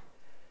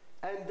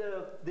 And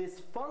this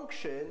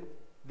function,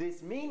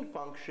 this mean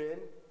function,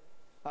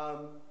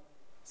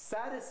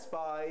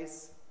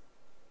 satisfies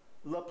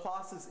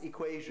Laplace's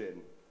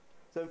equation.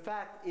 So in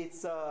fact,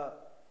 it's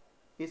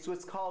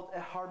what's called a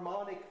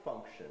harmonic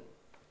function.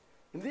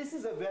 And this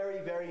is a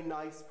very, very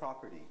nice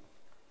property.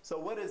 So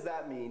what does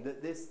that mean?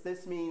 That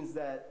this means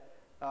that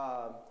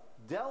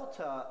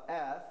delta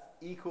f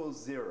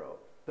equals 0.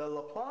 The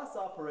Laplace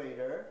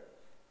operator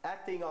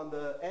acting on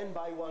the n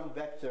by 1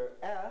 vector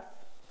f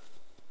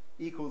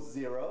equals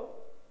 0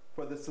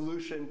 for the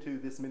solution to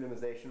this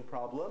minimization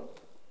problem.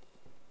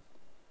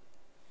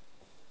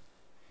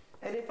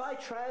 And if I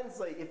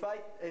translate,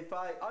 if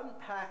I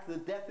unpack the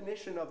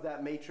definition of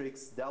that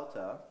matrix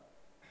delta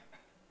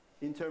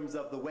in terms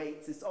of the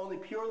weights, it's only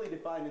purely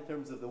defined in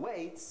terms of the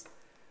weights.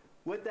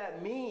 What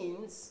that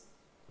means,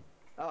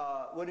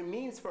 what it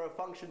means for a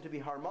function to be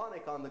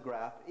harmonic on the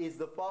graph is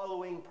the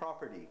following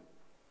property.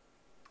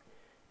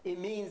 It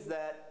means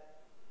that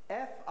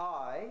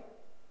fi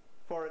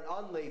for an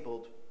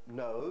unlabeled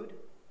node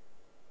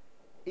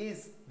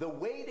is the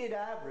weighted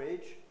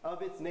average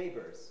of its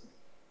neighbors.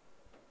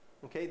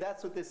 Okay,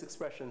 that's what this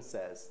expression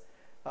says.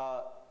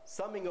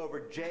 Summing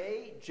over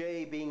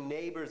j being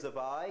neighbors of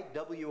I,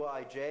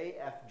 wij,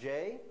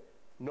 fj,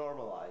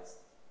 normalized.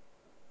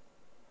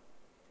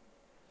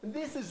 And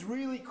this is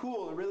really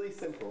cool and really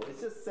simple. It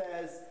just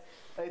says,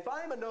 if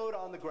I'm a node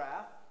on the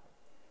graph,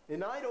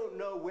 and I don't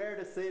know where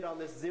to sit on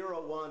this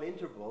 0, 1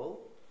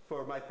 interval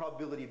for my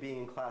probability being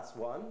in class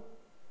 1,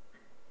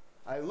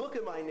 I look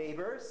at my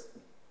neighbors,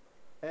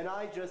 and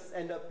I just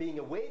end up being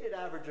a weighted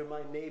average of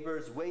my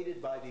neighbors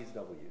weighted by these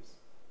W's.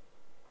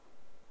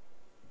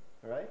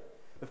 All right?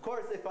 Of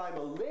course, if I'm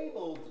a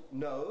labeled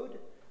node,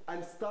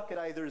 I'm stuck at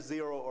either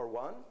 0 or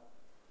 1.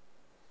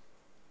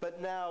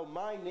 But now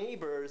my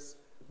neighbors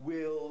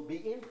will be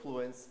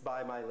influenced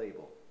by my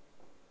label.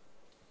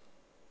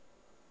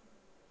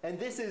 And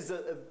this is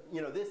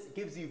this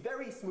gives you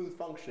very smooth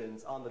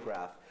functions on the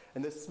graph.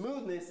 And the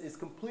smoothness is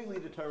completely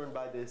determined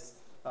by this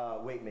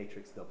weight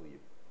matrix W.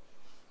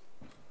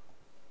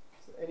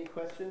 So any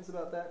questions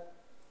about that?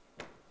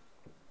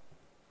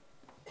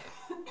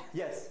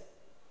 Yes?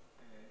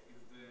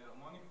 Is the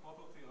harmonic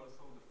property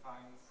also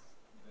defines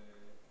the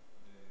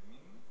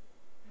mean?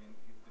 I mean,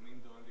 is the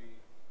mean the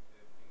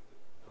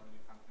only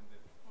function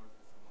that follows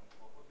this harmonic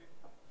property?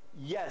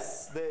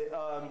 Yes.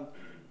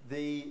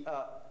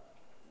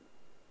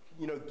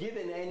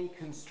 Given any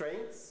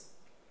constraints,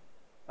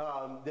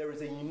 there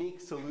is a unique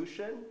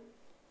solution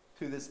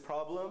to this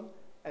problem,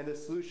 and the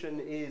solution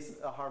is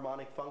a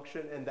harmonic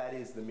function, and that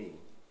is the mean.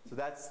 So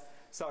that's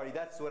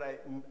what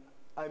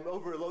I'm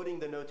overloading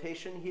the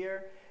notation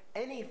here.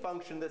 Any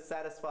function that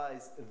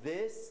satisfies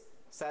this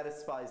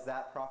satisfies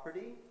that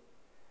property,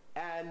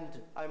 and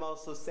I'm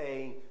also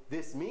saying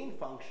this mean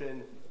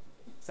function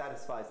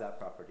satisfies that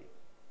property.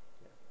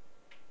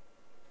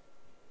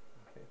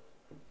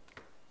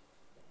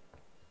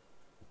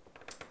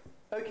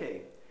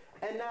 Okay,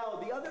 and now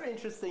the other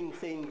interesting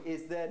thing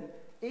is then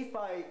if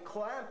I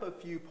clamp a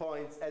few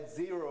points at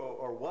 0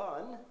 or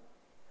 1,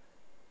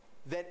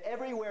 then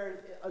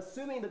everywhere,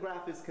 assuming the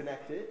graph is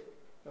connected,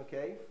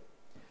 okay,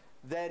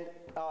 then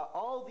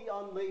all the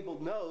unlabeled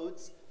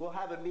nodes will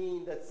have a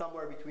mean that's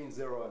somewhere between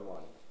 0 and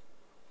 1.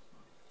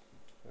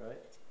 All right?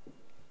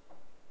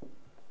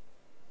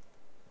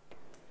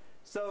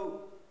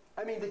 So,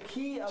 I mean, the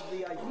key of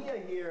the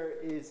idea here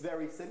is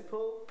very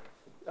simple.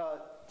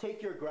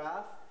 Take your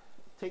graph,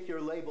 take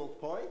your labeled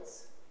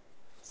points,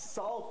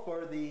 solve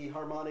for the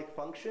harmonic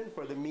function,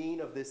 for the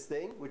mean of this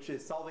thing, which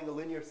is solving a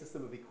linear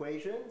system of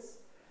equations,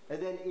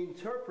 and then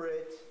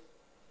interpret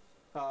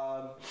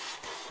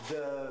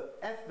the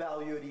f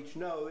value at each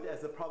node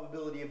as the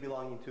probability of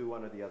belonging to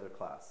one or the other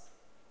class.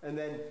 And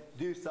then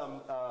do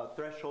some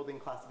thresholding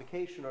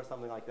classification or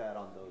something like that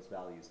on those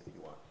values if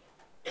you want.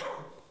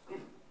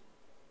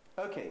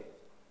 Okay.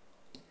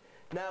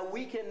 Now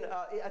we can,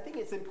 I think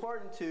it's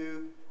important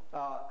to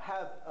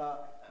have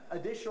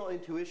additional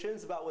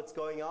intuitions about what's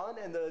going on,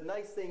 and the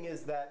nice thing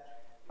is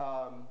that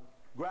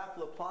graph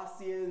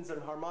Laplacians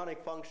and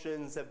harmonic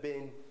functions have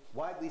been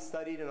widely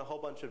studied in a whole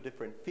bunch of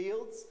different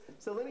fields.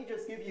 So let me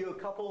just give you a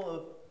couple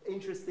of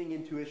interesting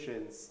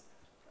intuitions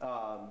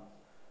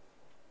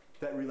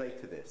that relate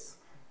to this.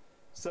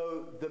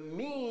 So the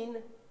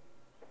mean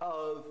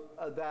of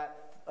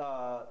that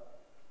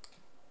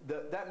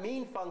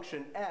mean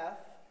function f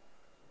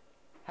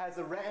has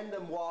a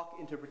random walk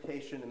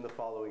interpretation in the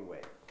following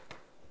way.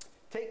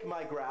 Take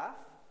my graph,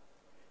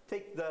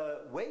 take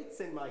the weights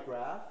in my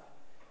graph,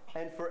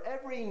 and for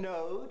every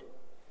node,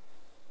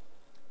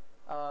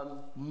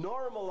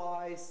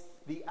 normalize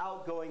the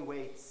outgoing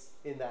weights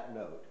in that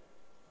node.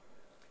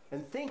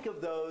 And think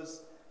of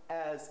those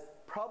as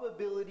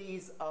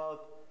probabilities of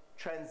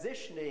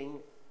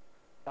transitioning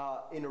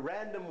in a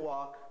random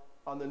walk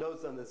on the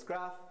nodes on this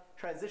graph,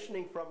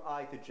 transitioning from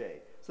I to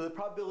j. So the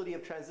probability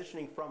of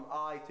transitioning from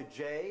I to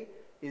j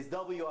is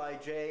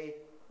wij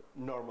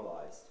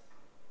normalized.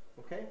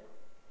 Okay?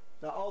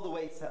 Now all the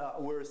weights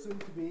were assumed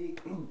to be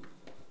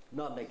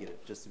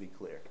non-negative, just to be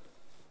clear.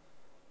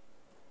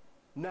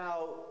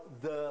 Now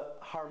the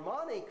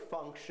harmonic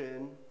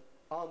function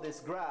on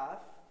this graph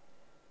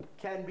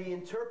can be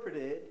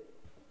interpreted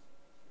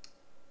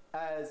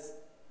as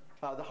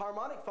the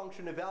harmonic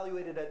function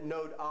evaluated at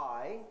node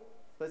I,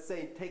 let's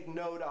say take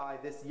node I,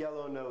 this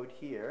yellow node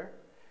here,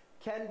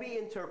 can be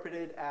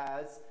interpreted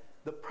as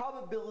the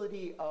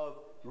probability of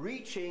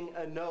reaching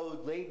a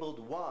node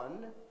labeled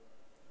 1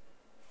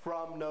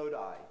 from node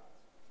I,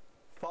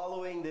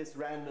 following this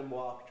random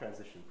walk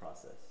transition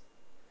process.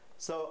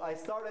 So I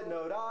start at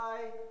node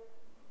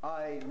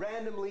I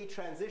randomly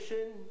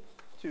transition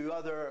to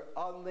other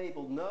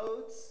unlabeled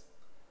nodes,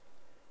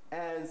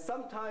 and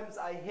sometimes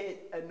I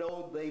hit a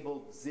node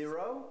labeled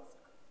 0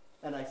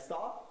 and I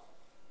stop.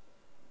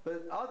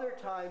 But other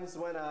times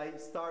when I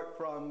start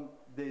from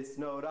this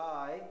node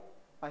I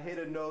hit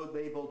a node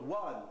labeled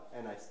 1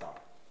 and I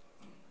stop.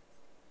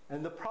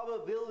 And the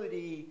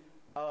probability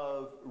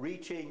of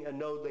reaching a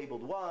node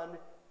labeled 1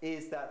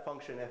 is that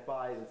function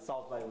fi that's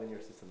solved by a linear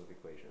system of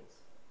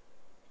equations.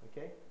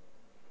 Okay?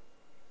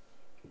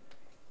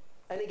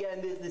 And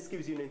again, this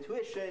gives you an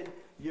intuition.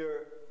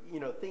 You're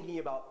thinking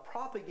about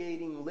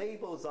propagating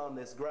labels on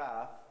this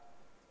graph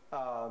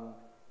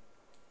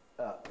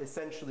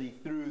essentially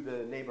through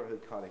the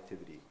neighborhood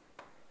connectivity.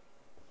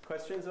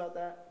 Questions about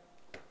that?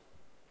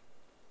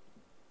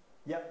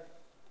 Yep.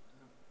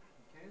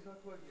 you talk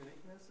about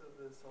uniqueness of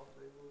the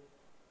self-labeled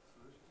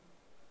solution?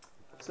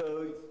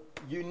 So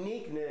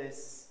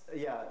uniqueness,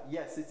 yeah,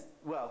 yes,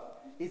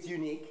 it's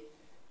unique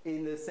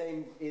in the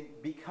same,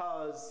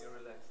 because, You're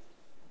relaxed.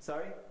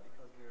 sorry?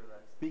 Because we're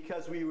relaxed.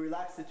 Because we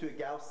relaxed it to a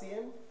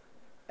Gaussian,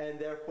 and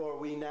therefore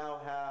we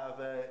now have,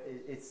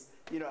 it's,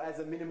 as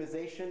a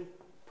minimization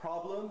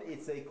problem,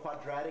 it's a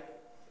quadratic,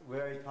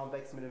 very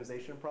convex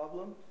minimization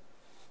problem,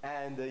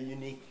 and the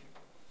unique,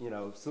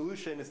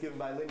 solution is given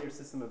by a linear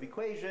system of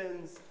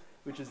equations,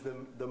 which is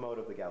the mode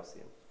of the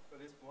Gaussian.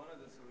 But it's one of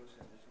the solutions.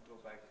 You should go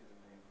back to the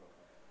main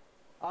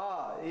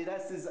problem.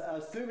 That's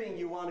assuming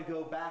you want to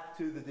go back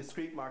to the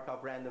discrete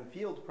Markov random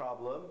field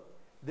problem,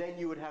 then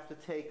you would have to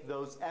take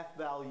those f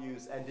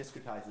values and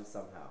discretize it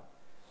somehow.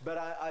 But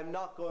I'm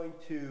not going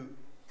to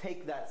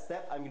take that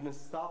step. I'm going to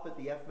stop at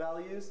the f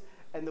values,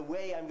 and the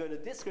way I'm going to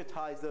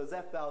discretize those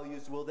f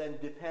values will then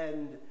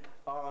depend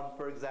on,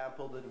 for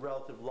example, the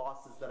relative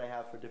losses that I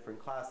have for different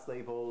class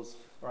labels,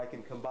 or I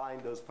can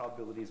combine those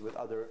probabilities with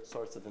other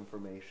sorts of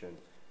information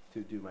to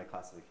do my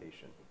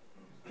classification.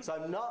 So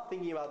I'm not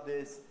thinking about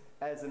this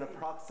as an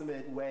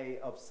approximate way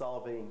of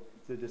solving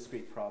the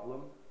discrete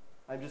problem.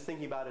 I'm just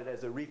thinking about it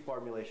as a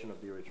reformulation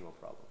of the original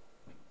problem.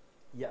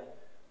 Yeah?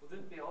 Would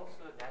it be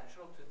also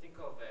natural to think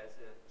of as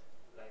a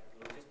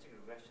logistic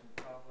regression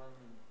problem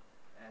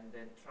and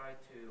then try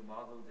to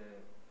model the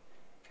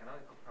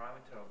canonical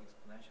parameter of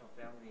exponential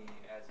family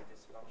as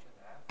this function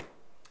f?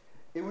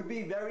 It would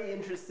be very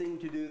interesting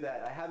to do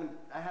that.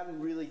 I haven't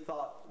really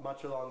thought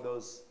much along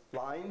those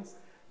lines,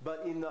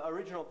 but in the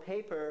original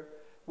paper,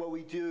 what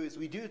we do is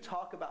we do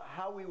talk about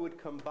how we would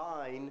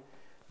combine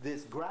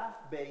this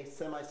graph-based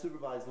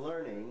semi-supervised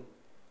learning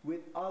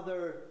with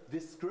other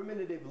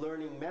discriminative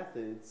learning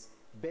methods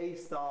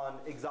based on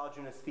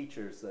exogenous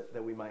features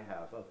that we might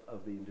have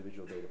of the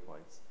individual data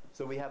points.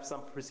 So we have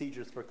some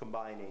procedures for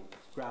combining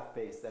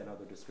graph-based and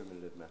other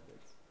discriminative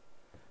methods.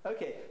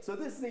 Okay, so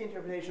this is the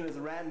interpretation as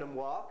a random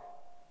walk.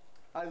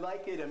 I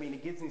like it. I mean,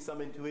 it gives me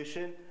some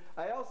intuition.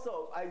 I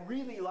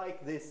really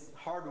like this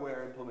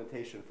hardware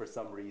implementation for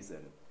some reason.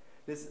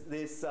 This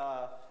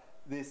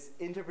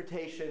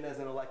interpretation as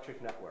an electric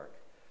network.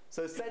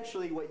 So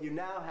essentially what you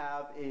now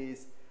have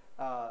is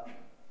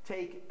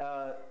take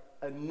a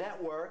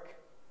network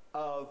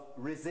of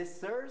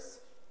resistors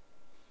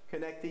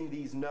connecting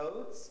these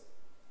nodes,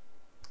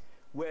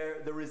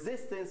 where the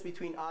resistance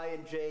between I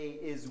and j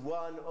is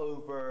 1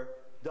 over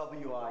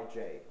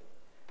wij.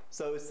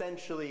 So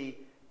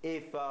essentially,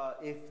 if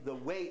the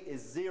weight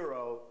is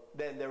 0,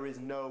 then there is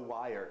no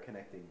wire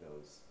connecting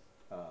those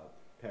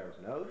pair of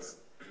nodes.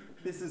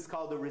 This is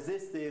called a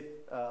resistive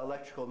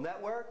electrical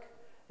network.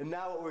 And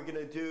now what we're going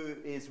to do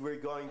is we're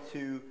going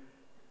to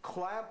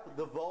clamp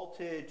the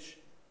voltage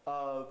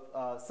of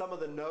some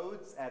of the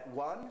nodes at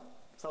 1,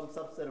 some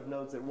subset of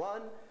nodes at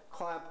 1,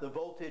 clamp the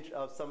voltage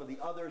of some of the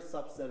other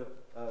subset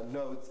of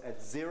nodes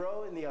at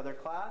 0 in the other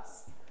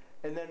class,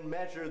 and then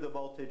measure the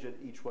voltage at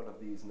each one of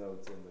these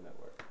nodes in the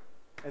network.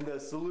 And the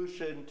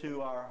solution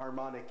to our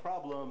harmonic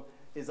problem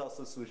is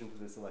also a solution to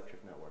this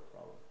electric network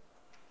problem.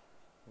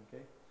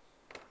 Okay?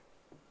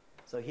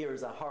 So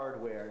here's a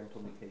hardware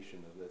implementation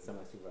of the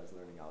semi-supervised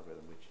learning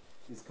algorithm, which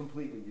is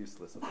completely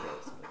useless, of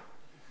course. But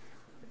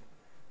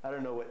I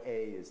don't know what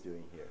A is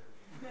doing here.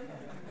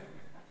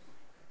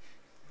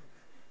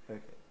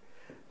 Okay.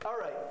 All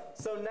right,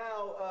 so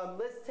now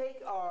let's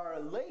take our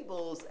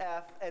labels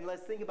F and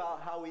let's think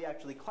about how we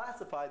actually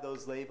classify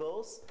those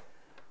labels.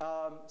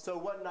 So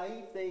one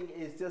naive thing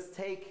is just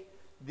take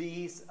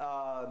these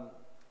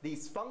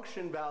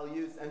function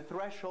values and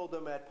threshold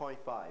them at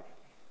 0.5,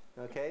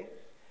 okay?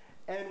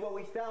 And what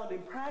we found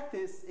in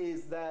practice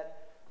is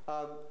that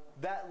often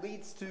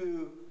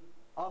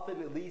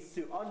it leads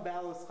to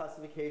unbalanced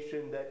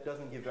classification that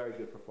doesn't give very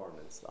good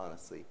performance,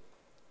 honestly.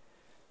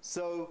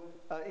 So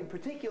in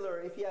particular,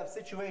 if you have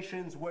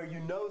situations where you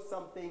know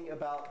something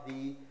about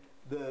the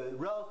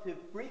relative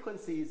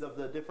frequencies of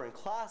the different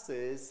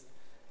classes,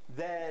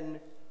 then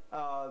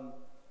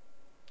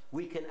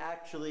we can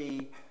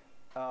actually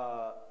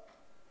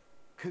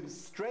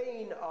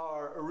constrain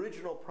our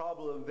original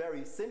problem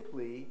very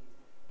simply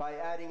by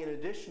adding an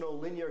additional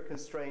linear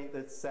constraint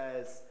that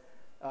says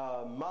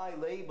my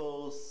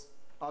labels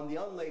on the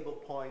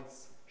unlabeled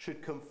points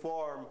should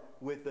conform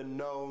with the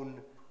known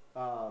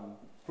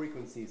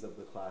frequencies of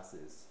the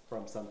classes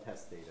from some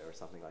test data or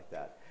something like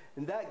that.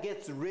 And that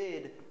gets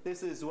rid,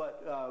 this is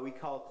what we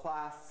call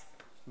class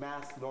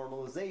mass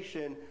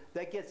normalization,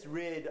 that gets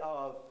rid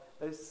of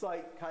a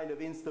slight kind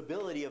of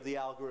instability of the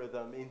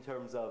algorithm in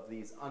terms of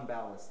these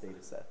unbalanced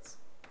data sets.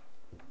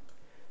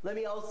 Let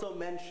me also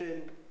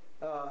mention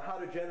how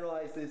to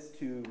generalize this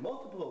to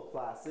multiple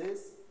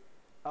classes.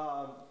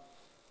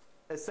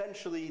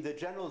 Essentially, the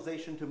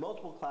generalization to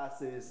multiple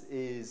classes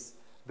is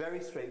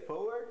very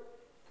straightforward.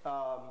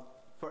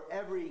 For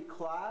every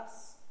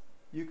class,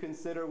 you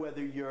consider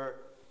whether you're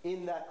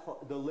in that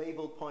the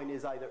labeled point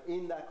is either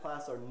in that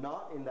class or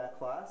not in that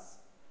class.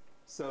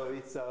 So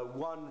it's a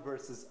one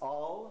versus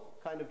all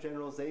kind of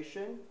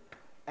generalization.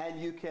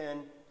 And you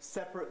can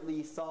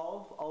separately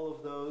solve all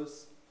of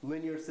those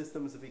linear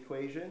systems of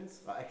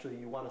equations. Actually,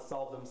 you want to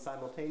solve them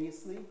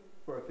simultaneously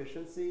for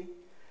efficiency.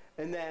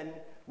 And then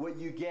what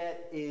you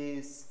get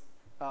is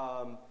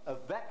a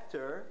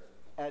vector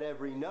at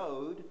every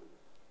node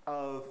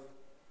of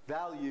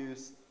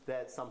values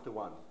that sum to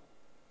 1.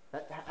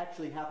 That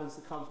actually happens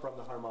to come from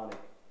the harmonic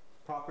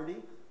property.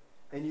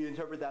 And you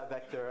interpret that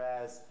vector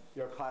as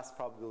your class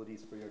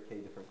probabilities for your k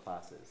different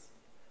classes.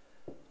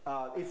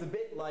 It's a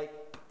bit like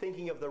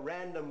thinking of the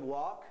random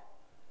walk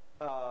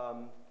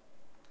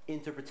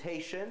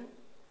interpretation,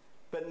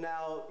 but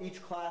now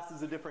each class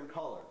is a different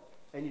color.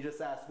 And you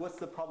just ask, what's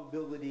the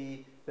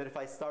probability that if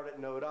I start at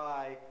node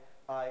I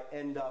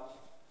end up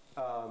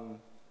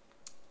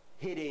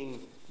hitting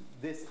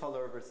this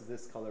color versus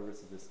this color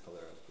versus this color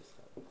versus this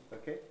color,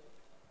 okay?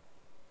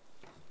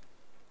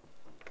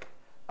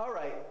 All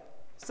right,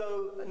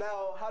 so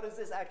now how does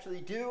this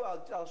actually do?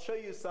 I'll show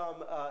you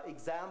some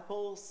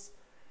examples.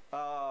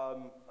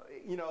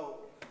 You know,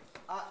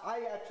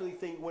 I actually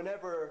think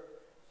whenever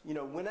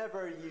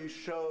you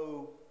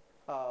show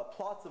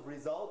plots of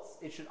results,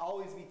 it should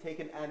always be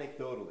taken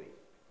anecdotally,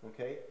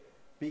 okay?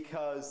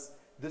 Because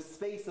the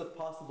space of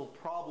possible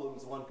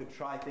problems one could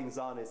try things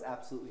on is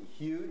absolutely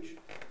huge,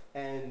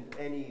 and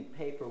any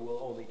paper will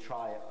only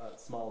try a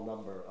small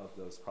number of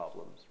those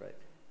problems, right?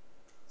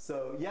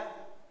 So, yeah? Is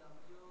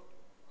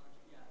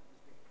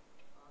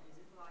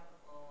it like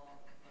a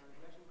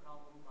regression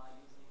problem by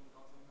using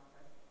Gaussian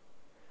process?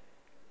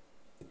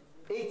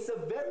 It's a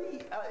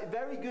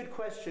very good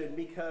question,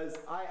 because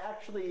I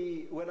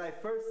actually, when I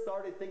first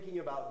started thinking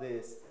about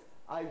this,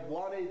 I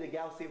wanted a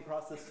Gaussian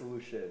process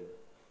solution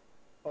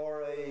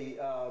or a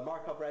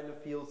Markov random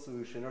field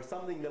solution or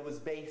something that was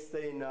based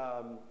in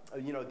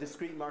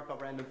discrete Markov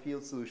random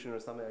field solution or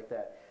something like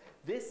that.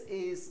 This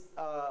is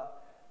a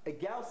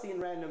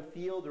Gaussian random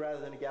field rather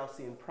than a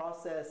Gaussian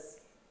process.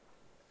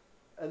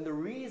 And the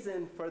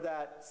reason for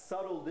that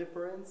subtle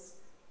difference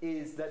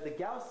is that the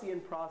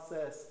Gaussian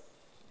process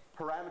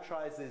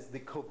parameterizes the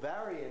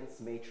covariance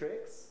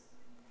matrix.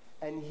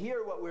 And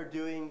here what we're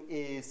doing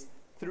is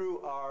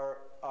through our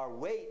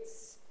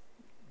weights,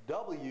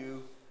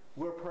 W,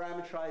 we're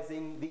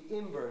parameterizing the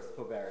inverse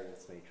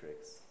covariance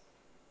matrix.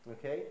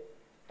 Okay?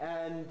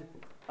 And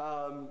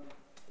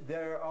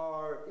there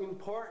are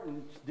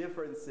important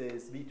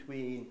differences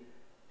between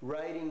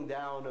writing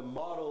down a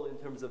model in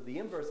terms of the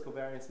inverse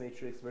covariance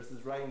matrix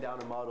versus writing down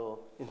a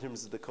model in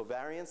terms of the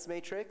covariance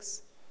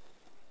matrix.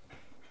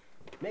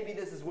 Maybe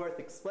this is worth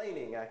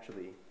explaining,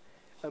 actually.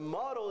 A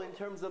model in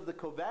terms of the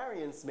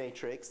covariance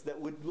matrix that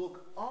would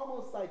look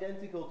almost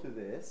identical to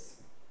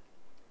this.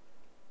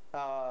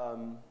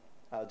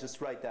 I'll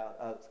just write down,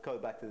 go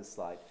back to this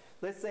slide.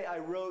 Let's say I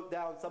wrote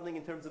down something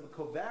in terms of a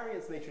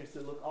covariance matrix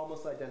that look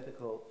almost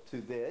identical to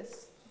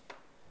this.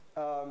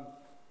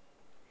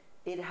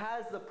 It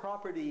has the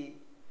property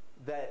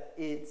that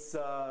it's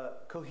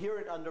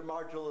coherent under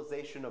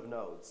marginalization of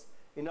nodes.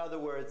 In other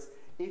words,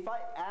 if I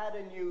add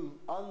a new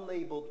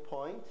unlabeled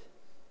point,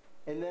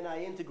 and then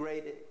I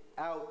integrate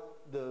out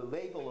the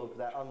label of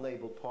that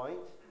unlabeled point,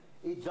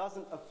 it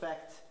doesn't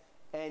affect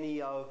any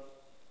of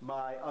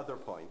my other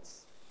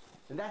points.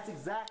 And that's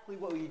exactly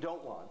what we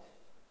don't want.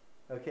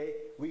 Okay?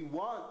 We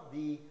want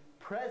the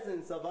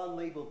presence of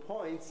unlabeled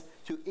points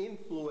to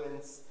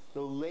influence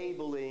the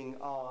labeling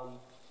on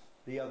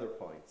the other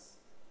points.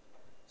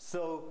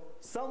 So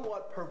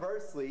somewhat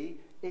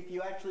perversely, if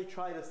you actually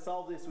try to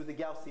solve this with a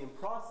Gaussian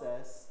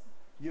process,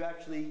 you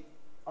actually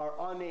are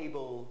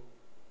unable,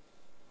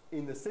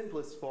 in the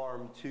simplest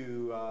form,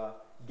 to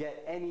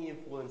get any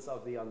influence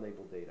of the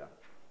unlabeled data.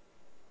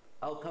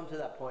 I'll come to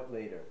that point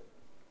later.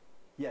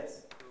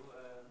 Yes? So, do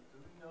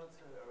we not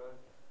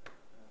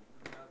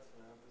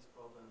have this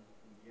problem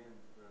in the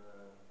end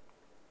where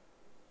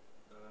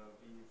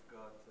we've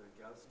got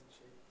Gaussian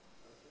shape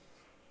objects?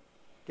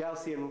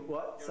 Gaussian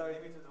what? You're Sorry?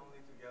 limited only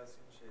to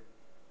Gaussian shape.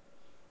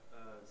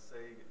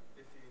 Say,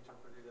 if you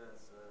interpret it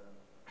as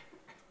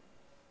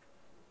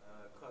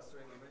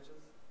clustering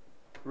images,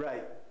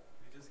 Right.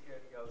 you just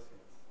get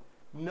Gaussians.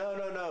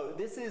 No.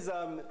 This is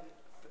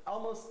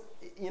almost,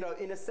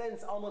 in a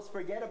sense, almost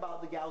forget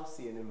about the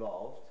Gaussian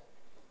involved,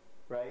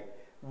 right?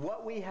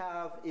 What we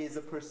have is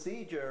a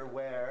procedure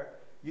where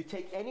you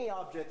take any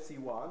objects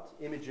you want,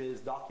 images,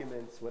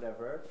 documents,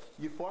 whatever,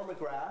 you form a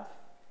graph,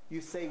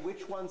 you say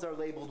which ones are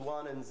labeled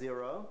 1 and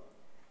 0,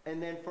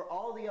 and then for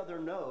all the other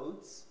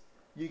nodes,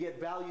 you get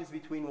values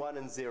between 1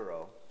 and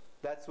 0.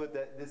 That's what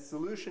the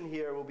solution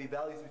here will be,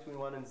 values between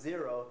 1 and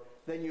 0.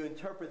 Then you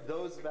interpret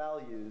those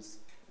values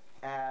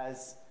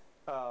as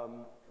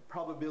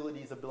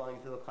probabilities of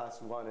belonging to the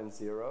class 1 and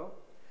 0.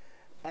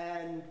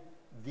 And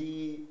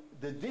the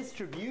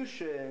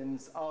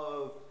distributions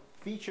of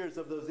features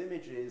of those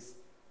images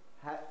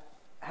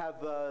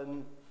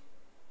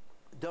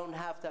don't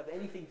have to have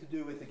anything to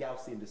do with the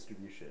Gaussian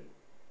distribution.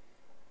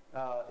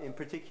 In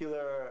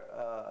particular,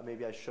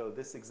 maybe I show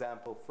this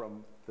example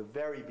from the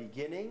very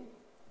beginning.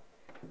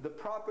 The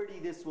property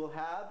this will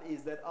have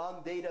is that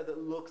on data that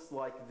looks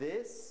like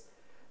this,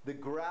 the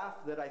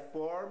graph that I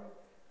form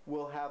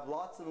will have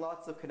lots and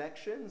lots of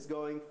connections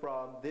going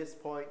from this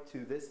point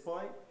to this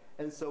point.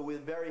 And so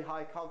with very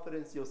high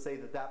confidence, you'll say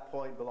that that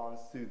point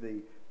belongs to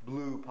the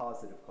blue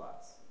positive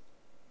class.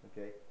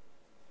 Okay?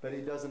 But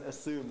it doesn't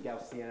assume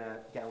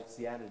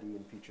Gaussianity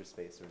in feature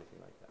space or anything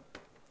like that.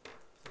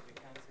 So we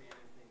can't say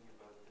anything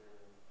about the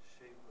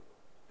shape of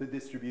The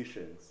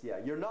distributions, yeah.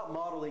 You're not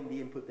modeling the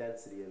input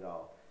density at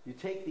all. You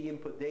take the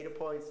input data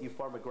points, you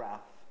form a graph,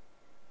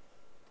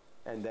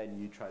 and then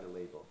you try to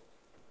label.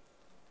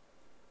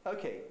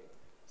 Okay,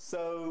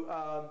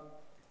 so,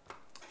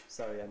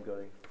 sorry, I'm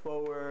going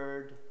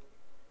forward.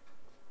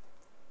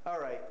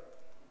 All right.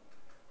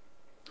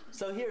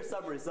 So here's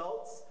some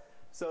results.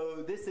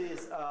 So this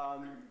is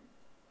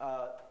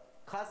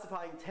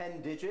classifying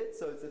 10 digits,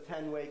 so it's a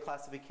 10-way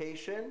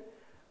classification.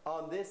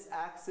 On this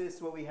axis,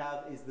 what we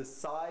have is the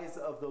size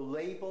of the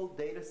labeled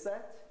data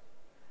set.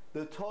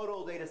 The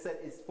total data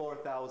set is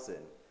 4,000.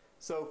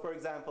 So for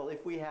example,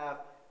 if we have,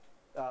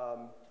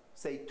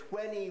 say,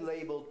 20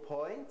 labeled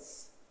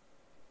points,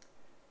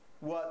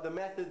 what the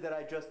method that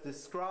I just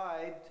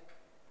described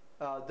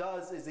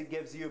does is it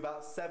gives you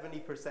about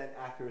 70%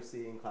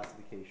 accuracy in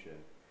classification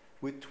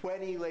with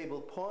 20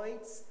 labeled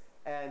points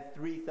and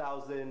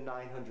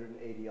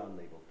 3,980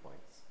 unlabeled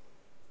points.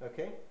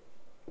 Okay?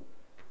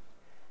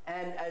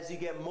 And as you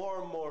get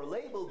more and more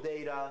labeled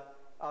data,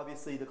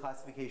 obviously the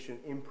classification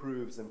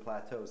improves and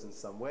plateaus in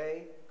some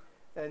way.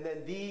 And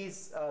then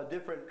these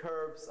different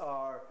curves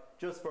are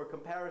just for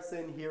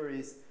comparison. Here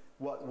is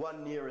what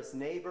one nearest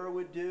neighbor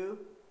would do.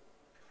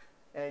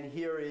 And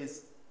here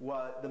is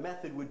what the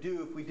method would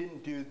do if we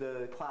didn't do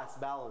the class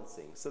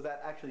balancing. So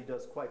that actually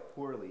does quite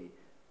poorly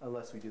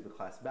unless we do the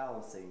class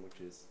balancing,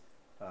 which is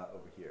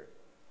over here.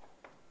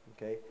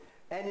 Okay?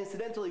 And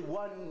incidentally,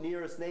 one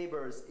nearest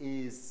neighbors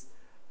is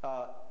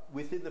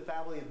within the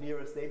family of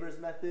nearest neighbors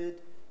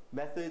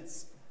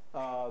methods.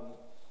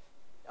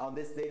 On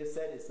this data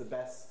set, it's the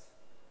best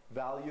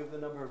value of the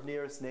number of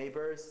nearest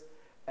neighbors,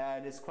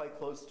 and it's quite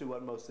close to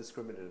what most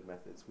discriminative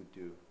methods would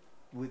do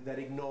that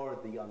ignore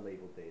the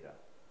unlabeled data.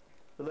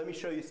 So let me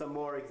show you some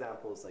more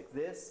examples like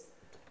this.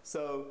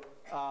 So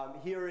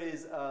here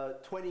is a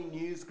 20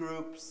 news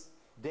groups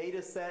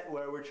data set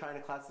where we're trying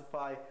to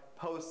classify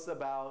posts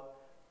about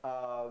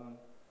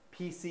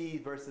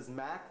PC versus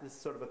Mac. This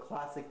is sort of a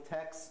classic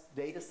text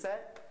data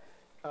set.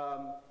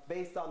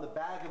 Based on the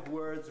bag of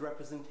words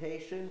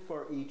representation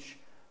for each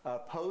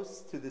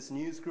post to this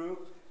news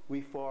group,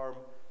 we form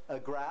a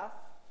graph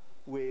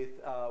with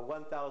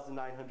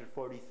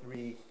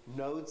 1,943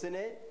 nodes in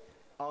it.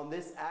 On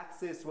this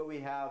axis, what we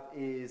have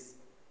is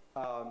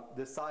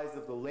the size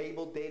of the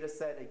labeled data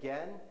set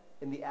again,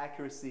 and the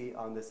accuracy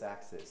on this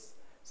axis.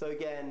 So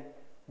again,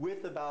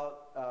 with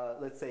about,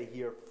 let's say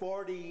here,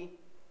 40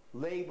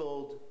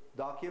 labeled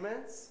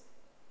documents,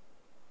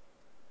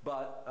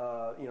 but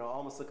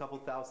almost a couple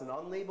thousand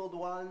unlabeled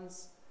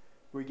ones,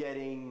 we're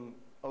getting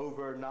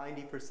over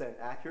 90%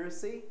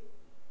 accuracy.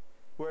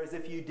 Whereas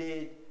if you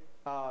did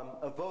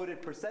a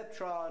voted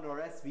perceptron or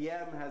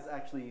SVM has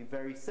actually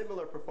very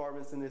similar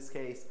performance in this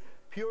case,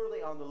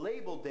 purely on the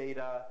labeled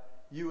data,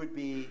 you would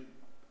be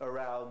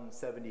around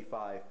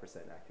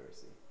 75%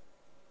 accuracy.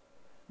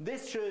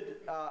 This should,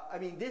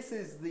 this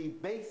is the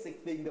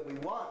basic thing that we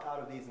want out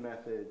of these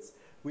methods.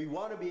 We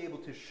want to be able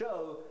to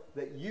show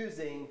that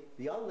using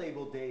the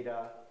unlabeled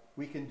data,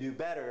 we can do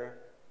better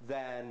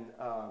than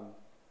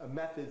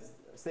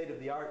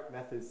state-of-the-art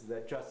methods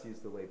that just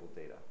use the labeled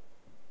data.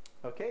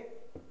 Okay?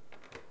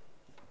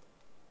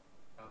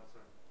 Sorry.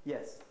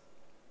 Yes?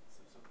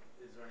 So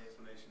is there any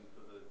explanation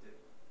for the dip?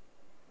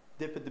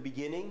 Dip at the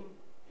beginning?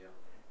 Yeah.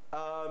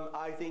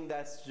 I think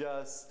that's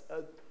just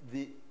a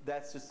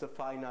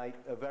finite,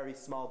 a very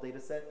small data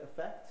set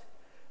effect.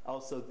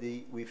 Also,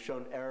 we've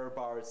shown error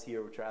bars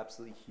here, which are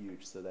absolutely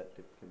huge, so that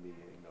dip can be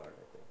ignored,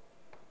 I think.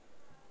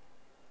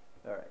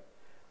 All right.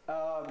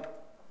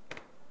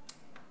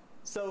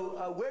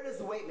 So where does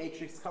the weight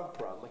matrix come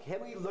from? Like,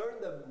 have we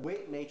learned the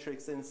weight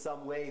matrix in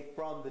some way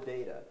from the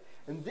data?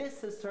 And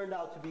this has turned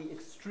out to be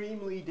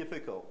extremely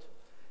difficult,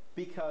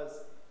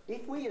 because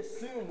if we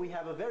assume we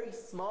have a very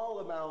small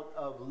amount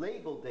of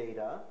labeled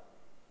data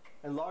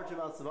and large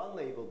amounts of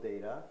unlabeled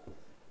data,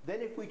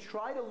 then if we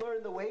try to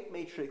learn the weight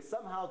matrix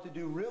somehow to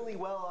do really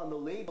well on the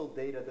labeled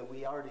data that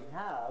we already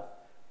have,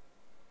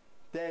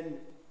 then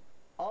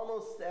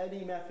almost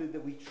any method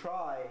that we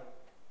try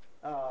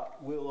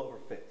will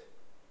overfit.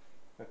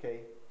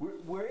 Okay?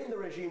 We're in the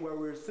regime where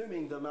we're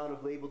assuming the amount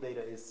of labeled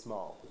data is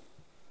small.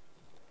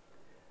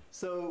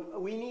 So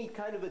we need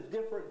kind of a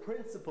different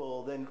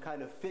principle than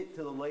kind of fit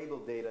to the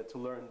labeled data to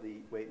learn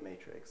the weight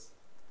matrix.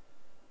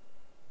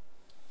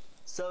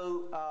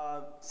 So,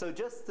 so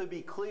just to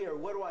be clear,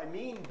 what do I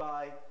mean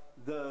by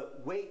the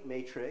weight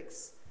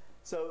matrix?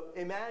 So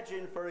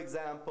imagine, for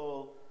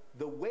example,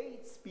 the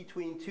weights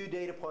between two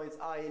data points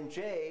I and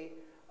j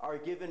are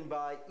given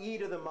by e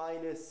to the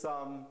minus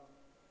some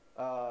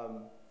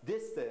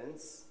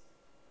distance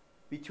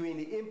between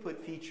the input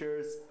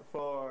features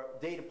for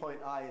data point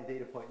I and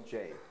data point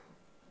j.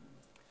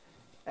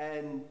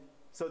 And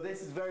so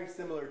this is very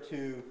similar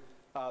to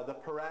the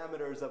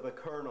parameters of a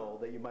kernel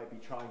that you might be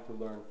trying to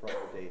learn from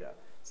the data.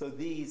 So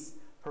these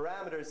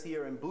parameters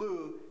here in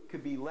blue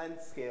could be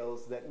length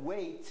scales that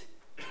weight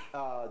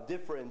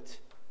different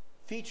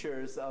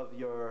features of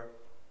your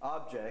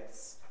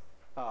objects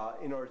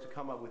in order to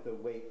come up with a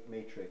weight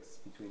matrix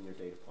between your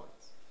data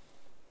points.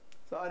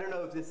 So I don't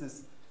know if this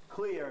is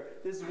clear.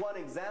 This is one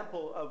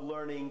example of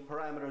learning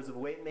parameters of a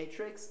weight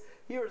matrix.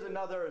 Here's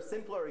another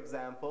simpler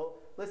example.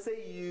 Let's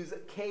say you use a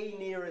k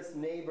nearest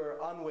neighbor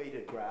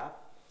unweighted graph.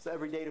 So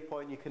every data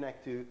point you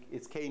connect to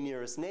is k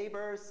nearest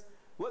neighbors.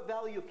 What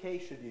value of k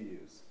should you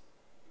use?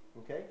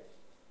 Okay?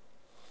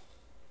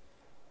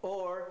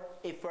 Or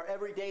if for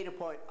every data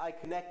point I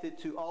connect it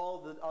to all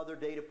the other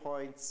data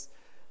points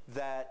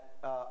that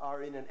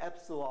are in an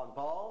epsilon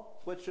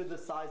ball, what should the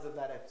size of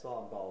that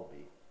epsilon ball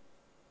be?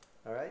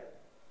 All right?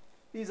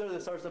 These are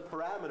the sorts of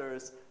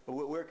parameters,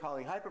 what we're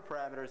calling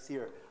hyperparameters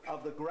here,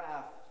 of the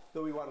graph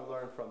that we want to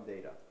learn from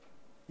data.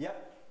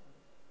 Yep?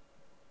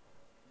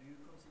 Do you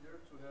consider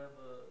to have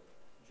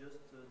just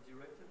a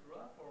directed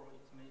graph or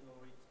it's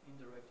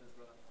indirected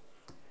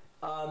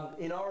graph?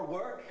 In our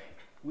work,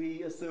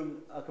 we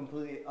assume a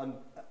completely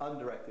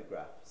undirected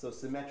graph, so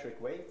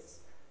symmetric weights.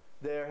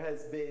 There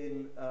has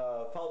been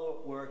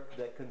follow-up work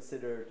that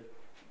considered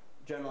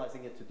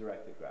generalizing it to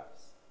directed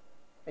graphs.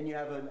 And you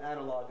have an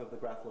analog of the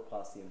graph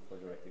Laplacian for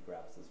directed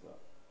graphs as well.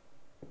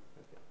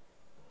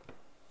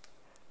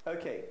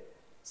 Okay,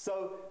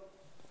 so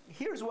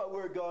here's what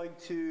we're going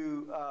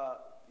to,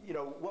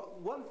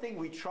 one thing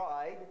we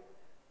tried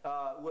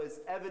was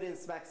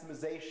evidence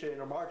maximization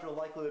or marginal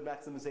likelihood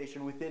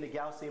maximization within a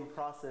Gaussian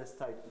process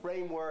type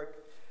framework,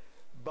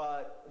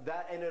 but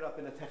that ended up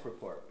in a tech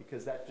report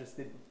because that just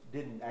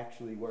didn't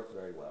actually work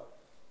very well,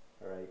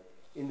 all right,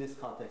 in this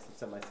context of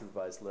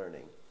semi-supervised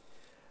learning.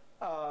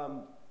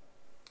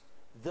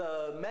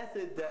 The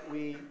method that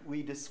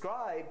we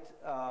described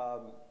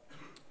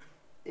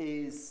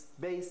is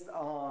based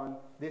on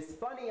this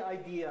funny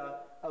idea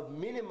of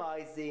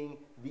minimizing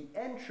the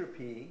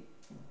entropy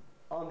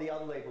on the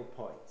unlabeled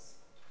points.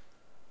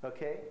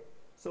 Okay?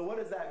 So what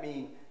does that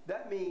mean?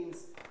 That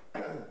means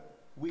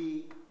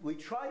we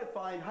try to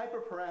find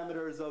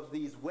hyperparameters of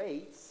these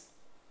weights,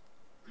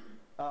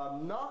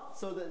 not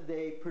so that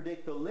they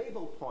predict the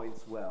labeled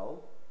points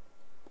well,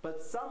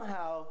 but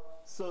somehow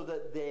so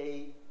that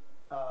they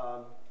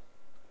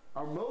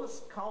are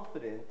most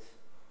confident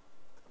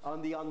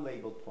on the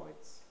unlabeled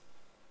points.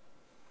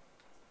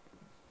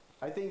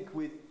 I think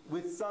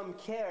with some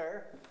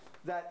care,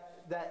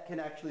 that can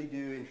actually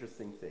do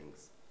interesting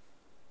things.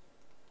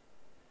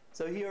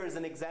 So here is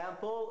an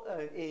example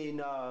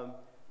in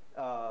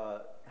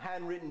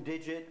handwritten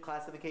digit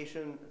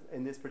classification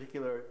in this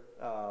particular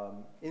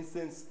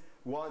instance,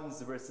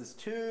 1s versus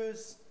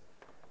 2s.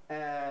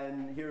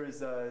 And here is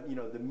the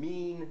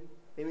mean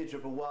image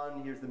of a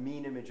 1. Here's the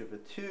mean image of a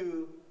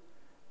 2.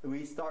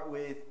 We start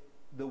with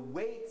the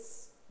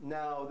weights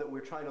now that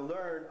we're trying to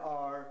learn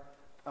are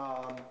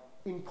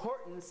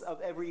importance of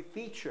every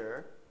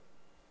feature,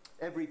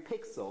 every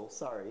pixel,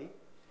 sorry,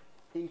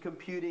 in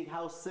computing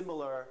how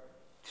similar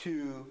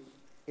two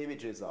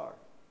images are.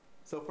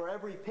 So for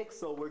every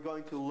pixel, we're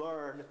going to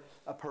learn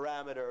a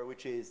parameter,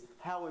 which is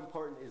how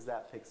important is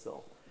that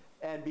pixel.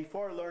 And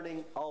before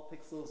learning, all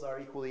pixels are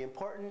equally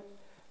important.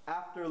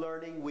 After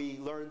learning, we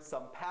learn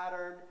some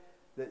pattern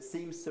that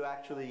seems to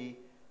actually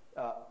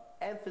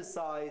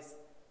emphasize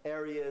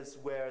areas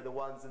where the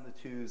 1s and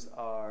the 2s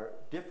are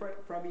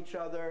different from each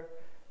other.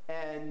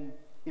 And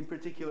in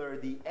particular,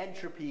 the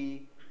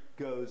entropy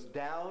goes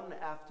down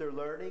after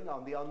learning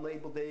on the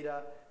unlabeled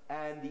data,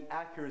 and the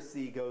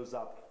accuracy goes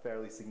up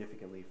fairly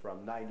significantly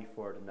from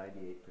 94 to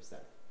 98%.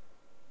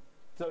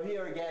 So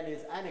here again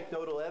is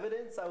anecdotal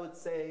evidence, I would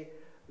say,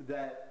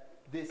 that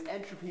this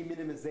entropy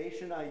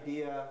minimization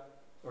idea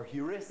or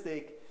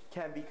heuristic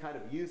can be kind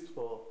of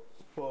useful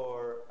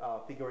for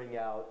figuring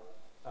out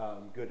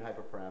good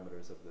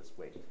hyperparameters of this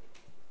weight.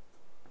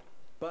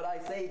 But I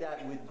say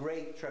that with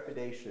great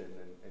trepidation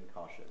and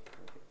caution.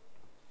 Okay.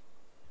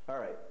 All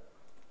right.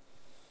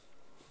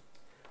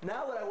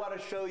 Now what I want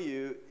to show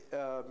you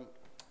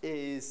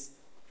is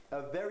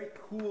a very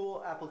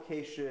cool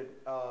application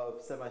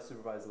of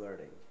semi-supervised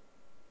learning.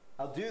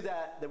 I'll do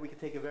that, then we can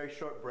take a very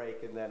short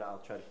break, and then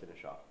I'll try to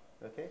finish off.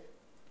 Okay?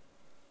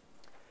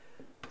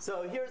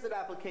 So here's an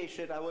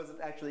application I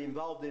wasn't actually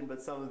involved in,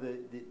 but some of the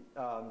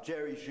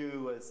Jerry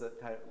Zhu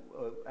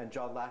and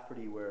John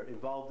Lafferty were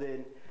involved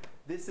in.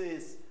 This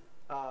is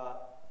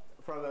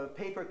from a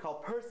paper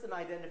called Person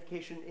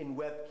Identification in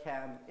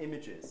Webcam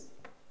Images.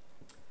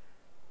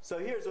 So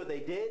here's what they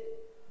did.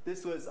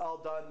 This was all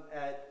done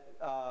at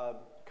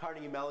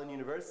Carnegie Mellon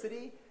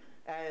University.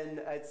 And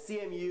at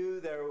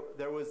CMU,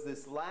 there was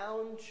this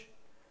lounge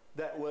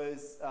that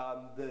was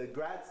the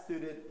grad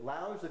student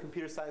lounge, the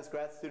computer science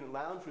grad student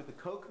lounge with the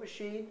Coke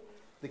machine.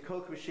 The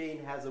Coke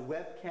machine has a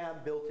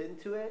webcam built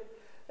into it.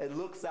 It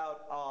looks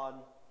out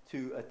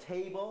onto a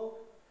table.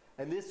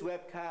 And this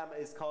webcam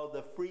is called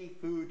the free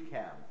food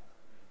cam.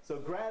 So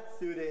grad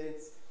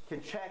students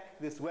can check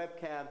this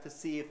webcam to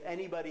see if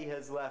anybody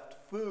has left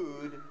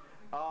food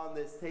on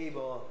this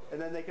table, and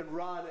then they can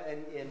run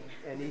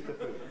and eat the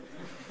food.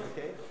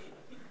 Okay?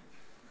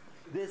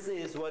 This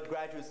is what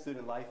graduate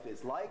student life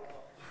is like.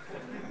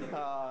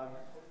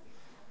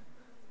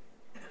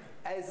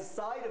 As a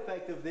side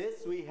effect of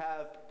this, we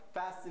have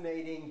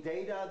fascinating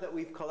data that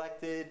we've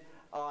collected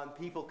on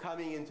people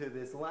coming into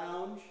this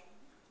lounge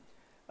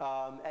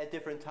at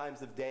different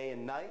times of day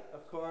and night,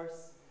 of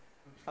course.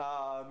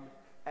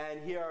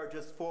 And here are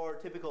just 4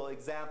 typical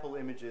example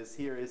images.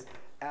 Here is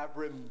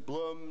Avram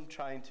Blum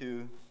trying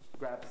to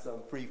grab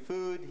some free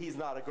food. He's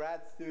not a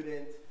grad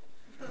student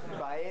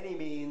by any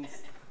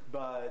means,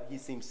 but he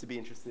seems to be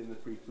interested in the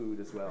free food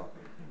as well.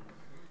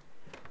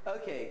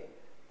 Okay,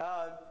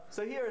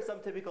 so here are some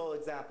typical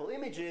example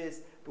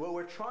images. What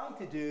we're trying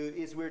to do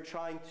is we're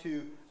trying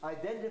to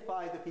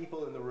identify the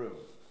people in the room.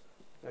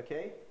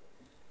 Okay?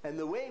 And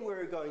the way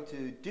we're going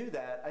to do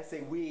that, I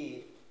say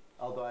we,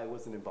 although I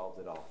wasn't involved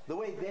at all. The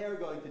way they're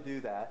going to do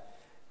that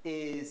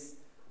is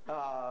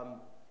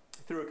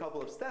through a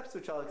couple of steps,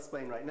 which I'll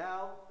explain right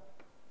now.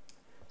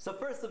 So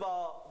first of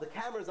all, the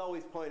camera is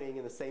always pointing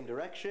in the same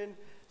direction,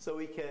 so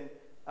we can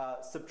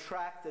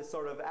subtract a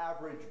sort of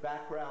average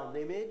background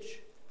image,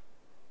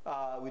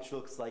 which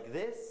looks like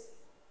this.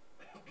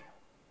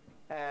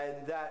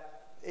 And that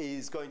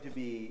is going to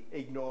be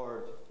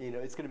ignored. You know,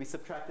 it's going to be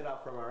subtracted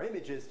out from our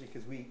images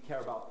because we care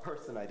about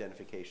person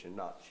identification,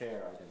 not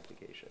chair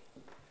identification.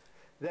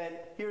 Then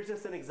here's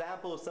just an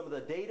example of some of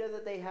the data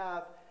that they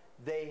have.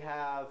 They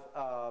have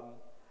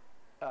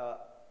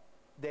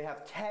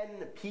 10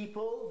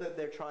 people that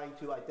they're trying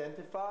to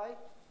identify.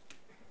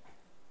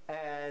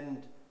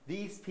 And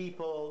these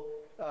people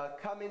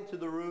come into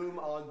the room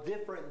on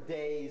different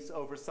days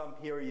over some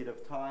period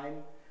of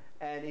time.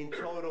 And in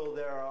total,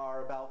 there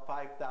are about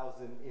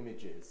 5,000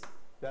 images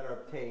that are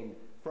obtained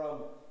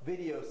from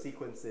video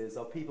sequences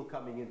of people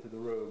coming into the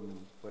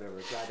room, whatever,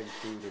 grabbing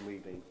food and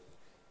leaving.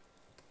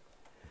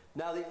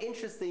 Now, the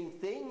interesting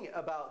thing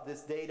about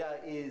this data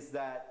is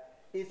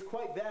that it's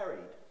quite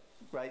varied,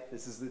 right?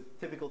 This is the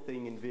typical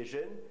thing in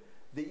vision.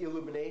 The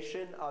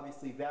illumination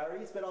obviously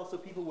varies, but also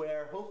people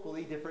wear,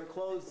 hopefully, different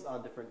clothes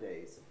on different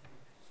days.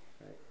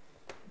 Right?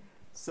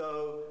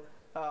 So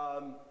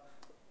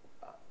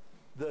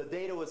the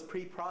data was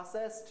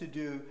pre-processed to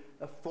do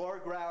a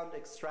foreground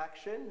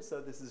extraction.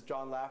 So this is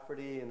John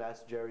Lafferty, and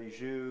that's Jerry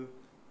Zhu.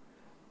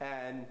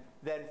 And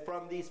then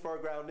from these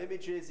foreground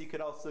images, you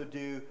could also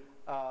do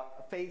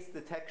face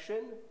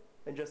detection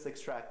and just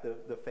extract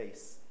the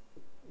face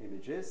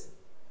images.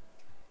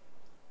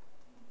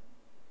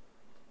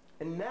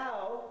 And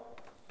now,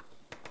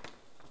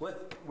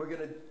 what we're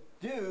going to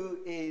do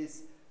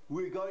is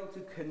we're going to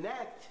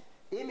connect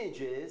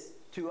images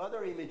to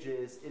other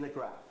images in a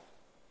graph.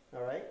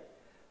 All right?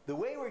 The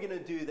way we're going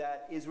to do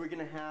that is we're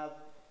going to have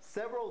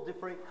several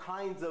different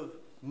kinds of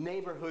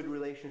neighborhood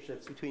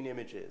relationships between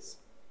images.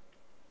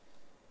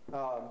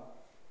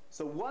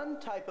 So one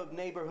type of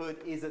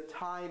neighborhood is a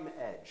time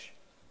edge.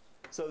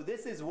 So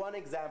this is one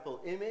example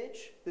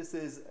image. This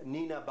is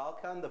Nina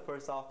Balkan, the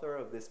first author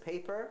of this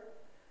paper.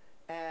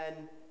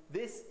 And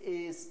this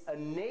is a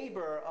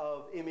neighbor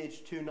of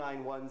image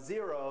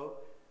 2910,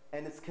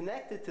 and it's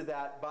connected to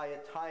that by a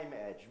time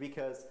edge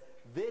because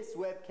this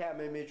webcam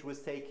image was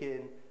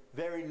taken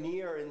very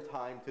near in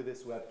time to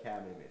this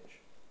webcam image.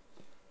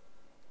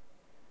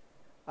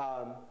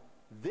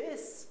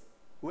 This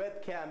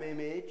webcam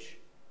image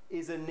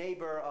is a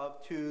neighbor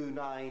of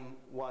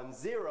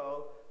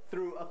 2910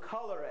 through a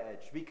color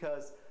edge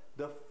because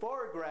the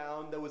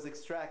foreground that was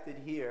extracted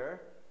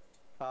here,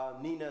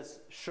 Nina's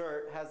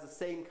shirt, has the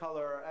same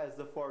color as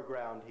the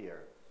foreground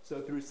here.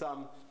 So through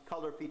some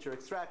color feature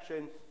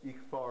extraction, you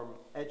can form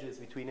edges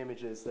between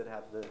images that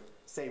have the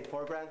same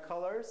foreground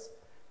colors.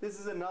 This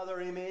is another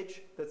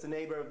image that's a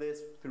neighbor of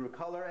this through a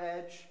color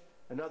edge,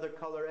 another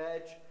color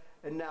edge.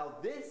 And now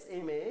this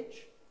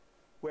image,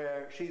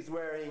 where she's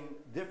wearing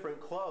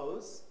different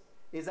clothes,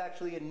 is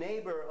actually a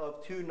neighbor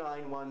of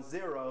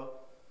 2910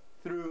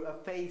 through a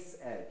face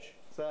edge.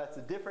 So that's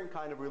a different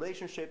kind of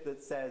relationship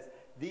that says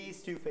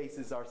these two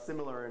faces are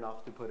similar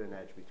enough to put an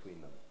edge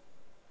between them.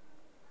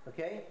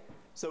 Okay?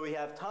 So we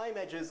have time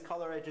edges,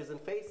 color edges,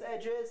 and face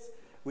edges.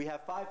 We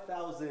have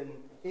 5,000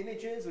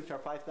 images, which are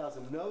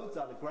 5,000 nodes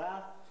on a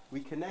graph.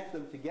 We connect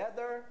them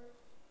together.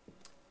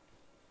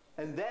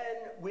 And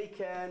then we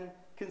can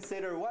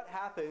consider what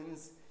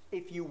happens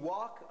if you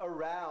walk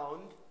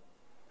around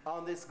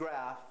on this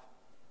graph,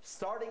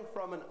 starting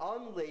from an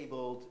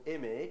unlabeled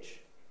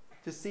image,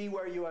 to see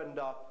where you end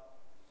up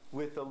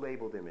with a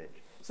labeled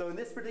image. So in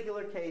this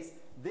particular case,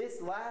 this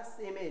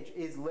last image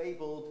is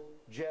labeled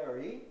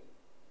Jerry.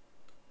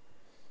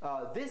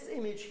 This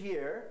image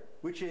here,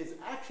 which is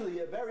actually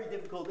a very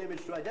difficult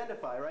image to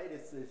identify, right?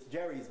 It's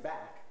Jerry's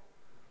back.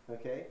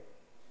 Okay?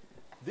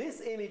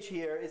 This image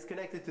here is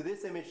connected to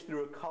this image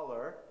through a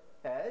color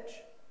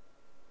edge.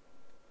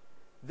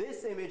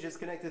 This image is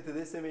connected to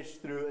this image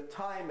through a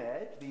time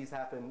edge. These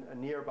happen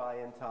nearby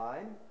in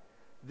time.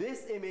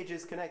 This image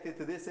is connected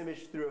to this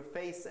image through a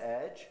face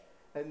edge.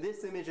 And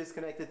this image is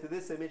connected to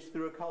this image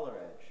through a color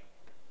edge.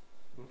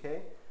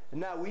 Okay? And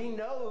now we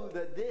know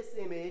that this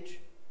image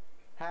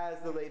has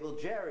the label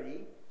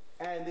Jerry,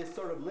 and this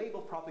sort of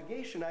label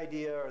propagation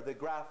idea, or the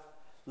graph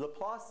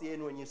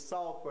Laplacian, when you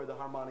solve for the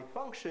harmonic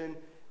function,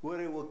 what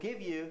it will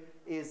give you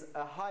is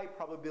a high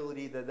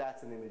probability that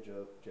that's an image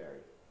of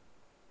Jerry.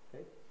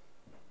 Okay?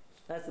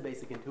 That's the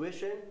basic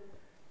intuition.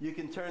 You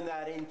can turn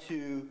that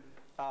into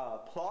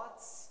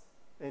plots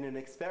in an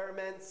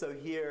experiment. So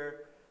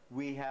here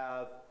we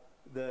have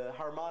the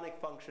harmonic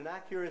function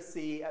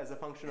accuracy as a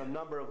function of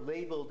number of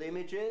labeled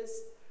images.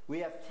 We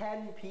have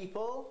 10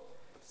 people,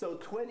 so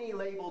 20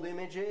 labeled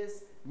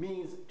images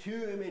means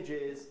 2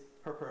 images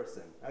per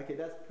person. Okay,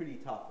 that's pretty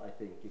tough, I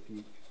think, if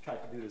you try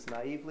to do this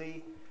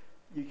naively.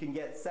 You can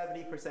get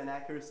 70%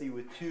 accuracy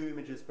with 2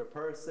 images per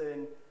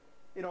person.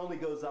 It only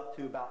goes up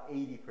to about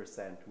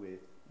 80%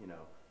 with, you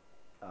know,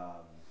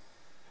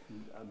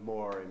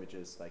 more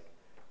images, like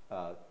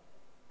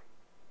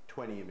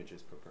 20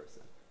 images per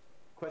person.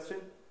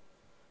 Question?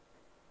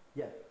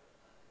 Yeah. Do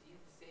you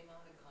have the same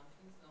amount of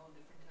confidence in all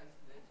different types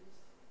of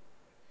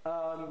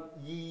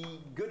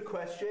edges? Good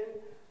question.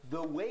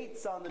 The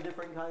weights on the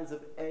different kinds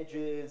of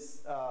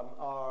edges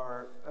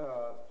are,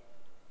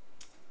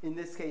 in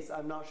this case,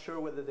 I'm not sure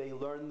whether they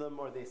learn them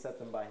or they set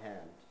them by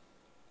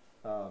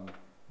hand.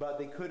 But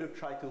they could have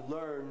tried to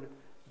learn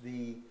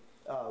the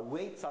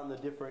weights on the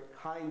different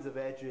kinds of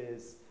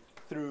edges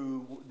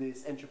through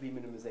this entropy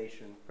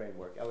minimization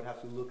framework. I would have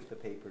to look at the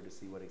paper to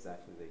see what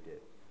exactly they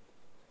did.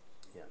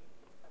 Yeah.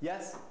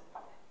 Yes?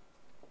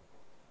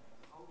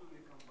 How do we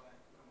combine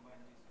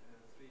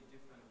these 3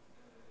 different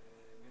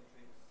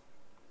metrics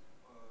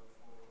for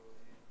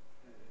the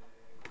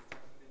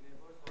constructed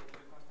neighbors, or do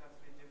we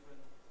construct 3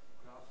 different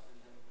graphs and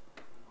then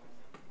combine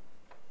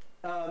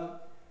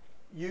them?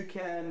 You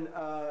can,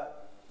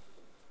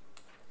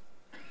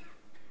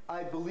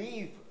 I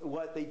believe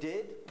what they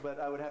did, but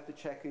I would have to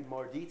check in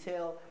more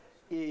detail,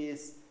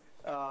 is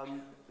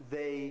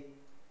they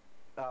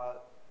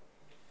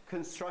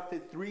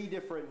constructed 3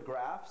 different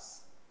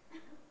graphs,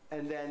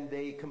 and then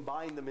they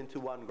combined them into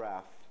one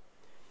graph.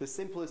 The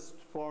simplest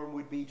form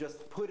would be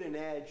just put an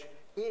edge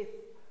if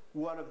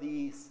one of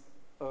these,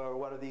 or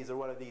one of these, or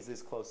one of these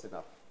is close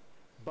enough.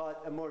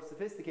 But a more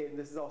sophisticated, and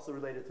this is also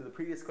related to the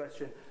previous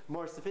question,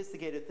 more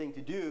sophisticated thing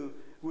to do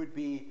would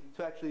be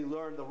to actually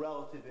learn the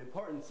relative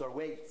importance or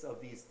weights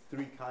of these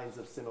 3 kinds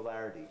of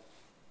similarity.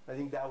 I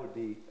think that would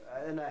be,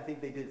 and I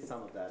think they did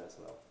some of that as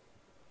well.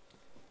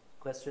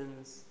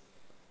 Questions?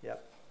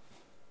 Yep.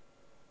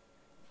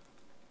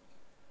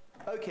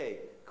 Okay,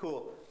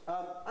 cool.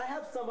 I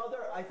have some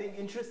other, I think,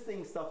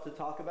 interesting stuff to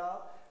talk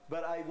about,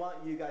 but I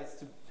want you guys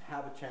to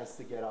have a chance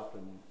to get up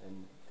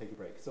and take a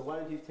break. So why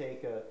don't you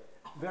take a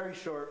very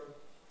short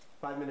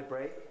 5-minute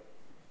break,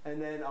 and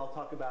then I'll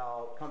talk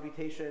about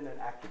computation and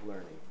active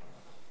learning.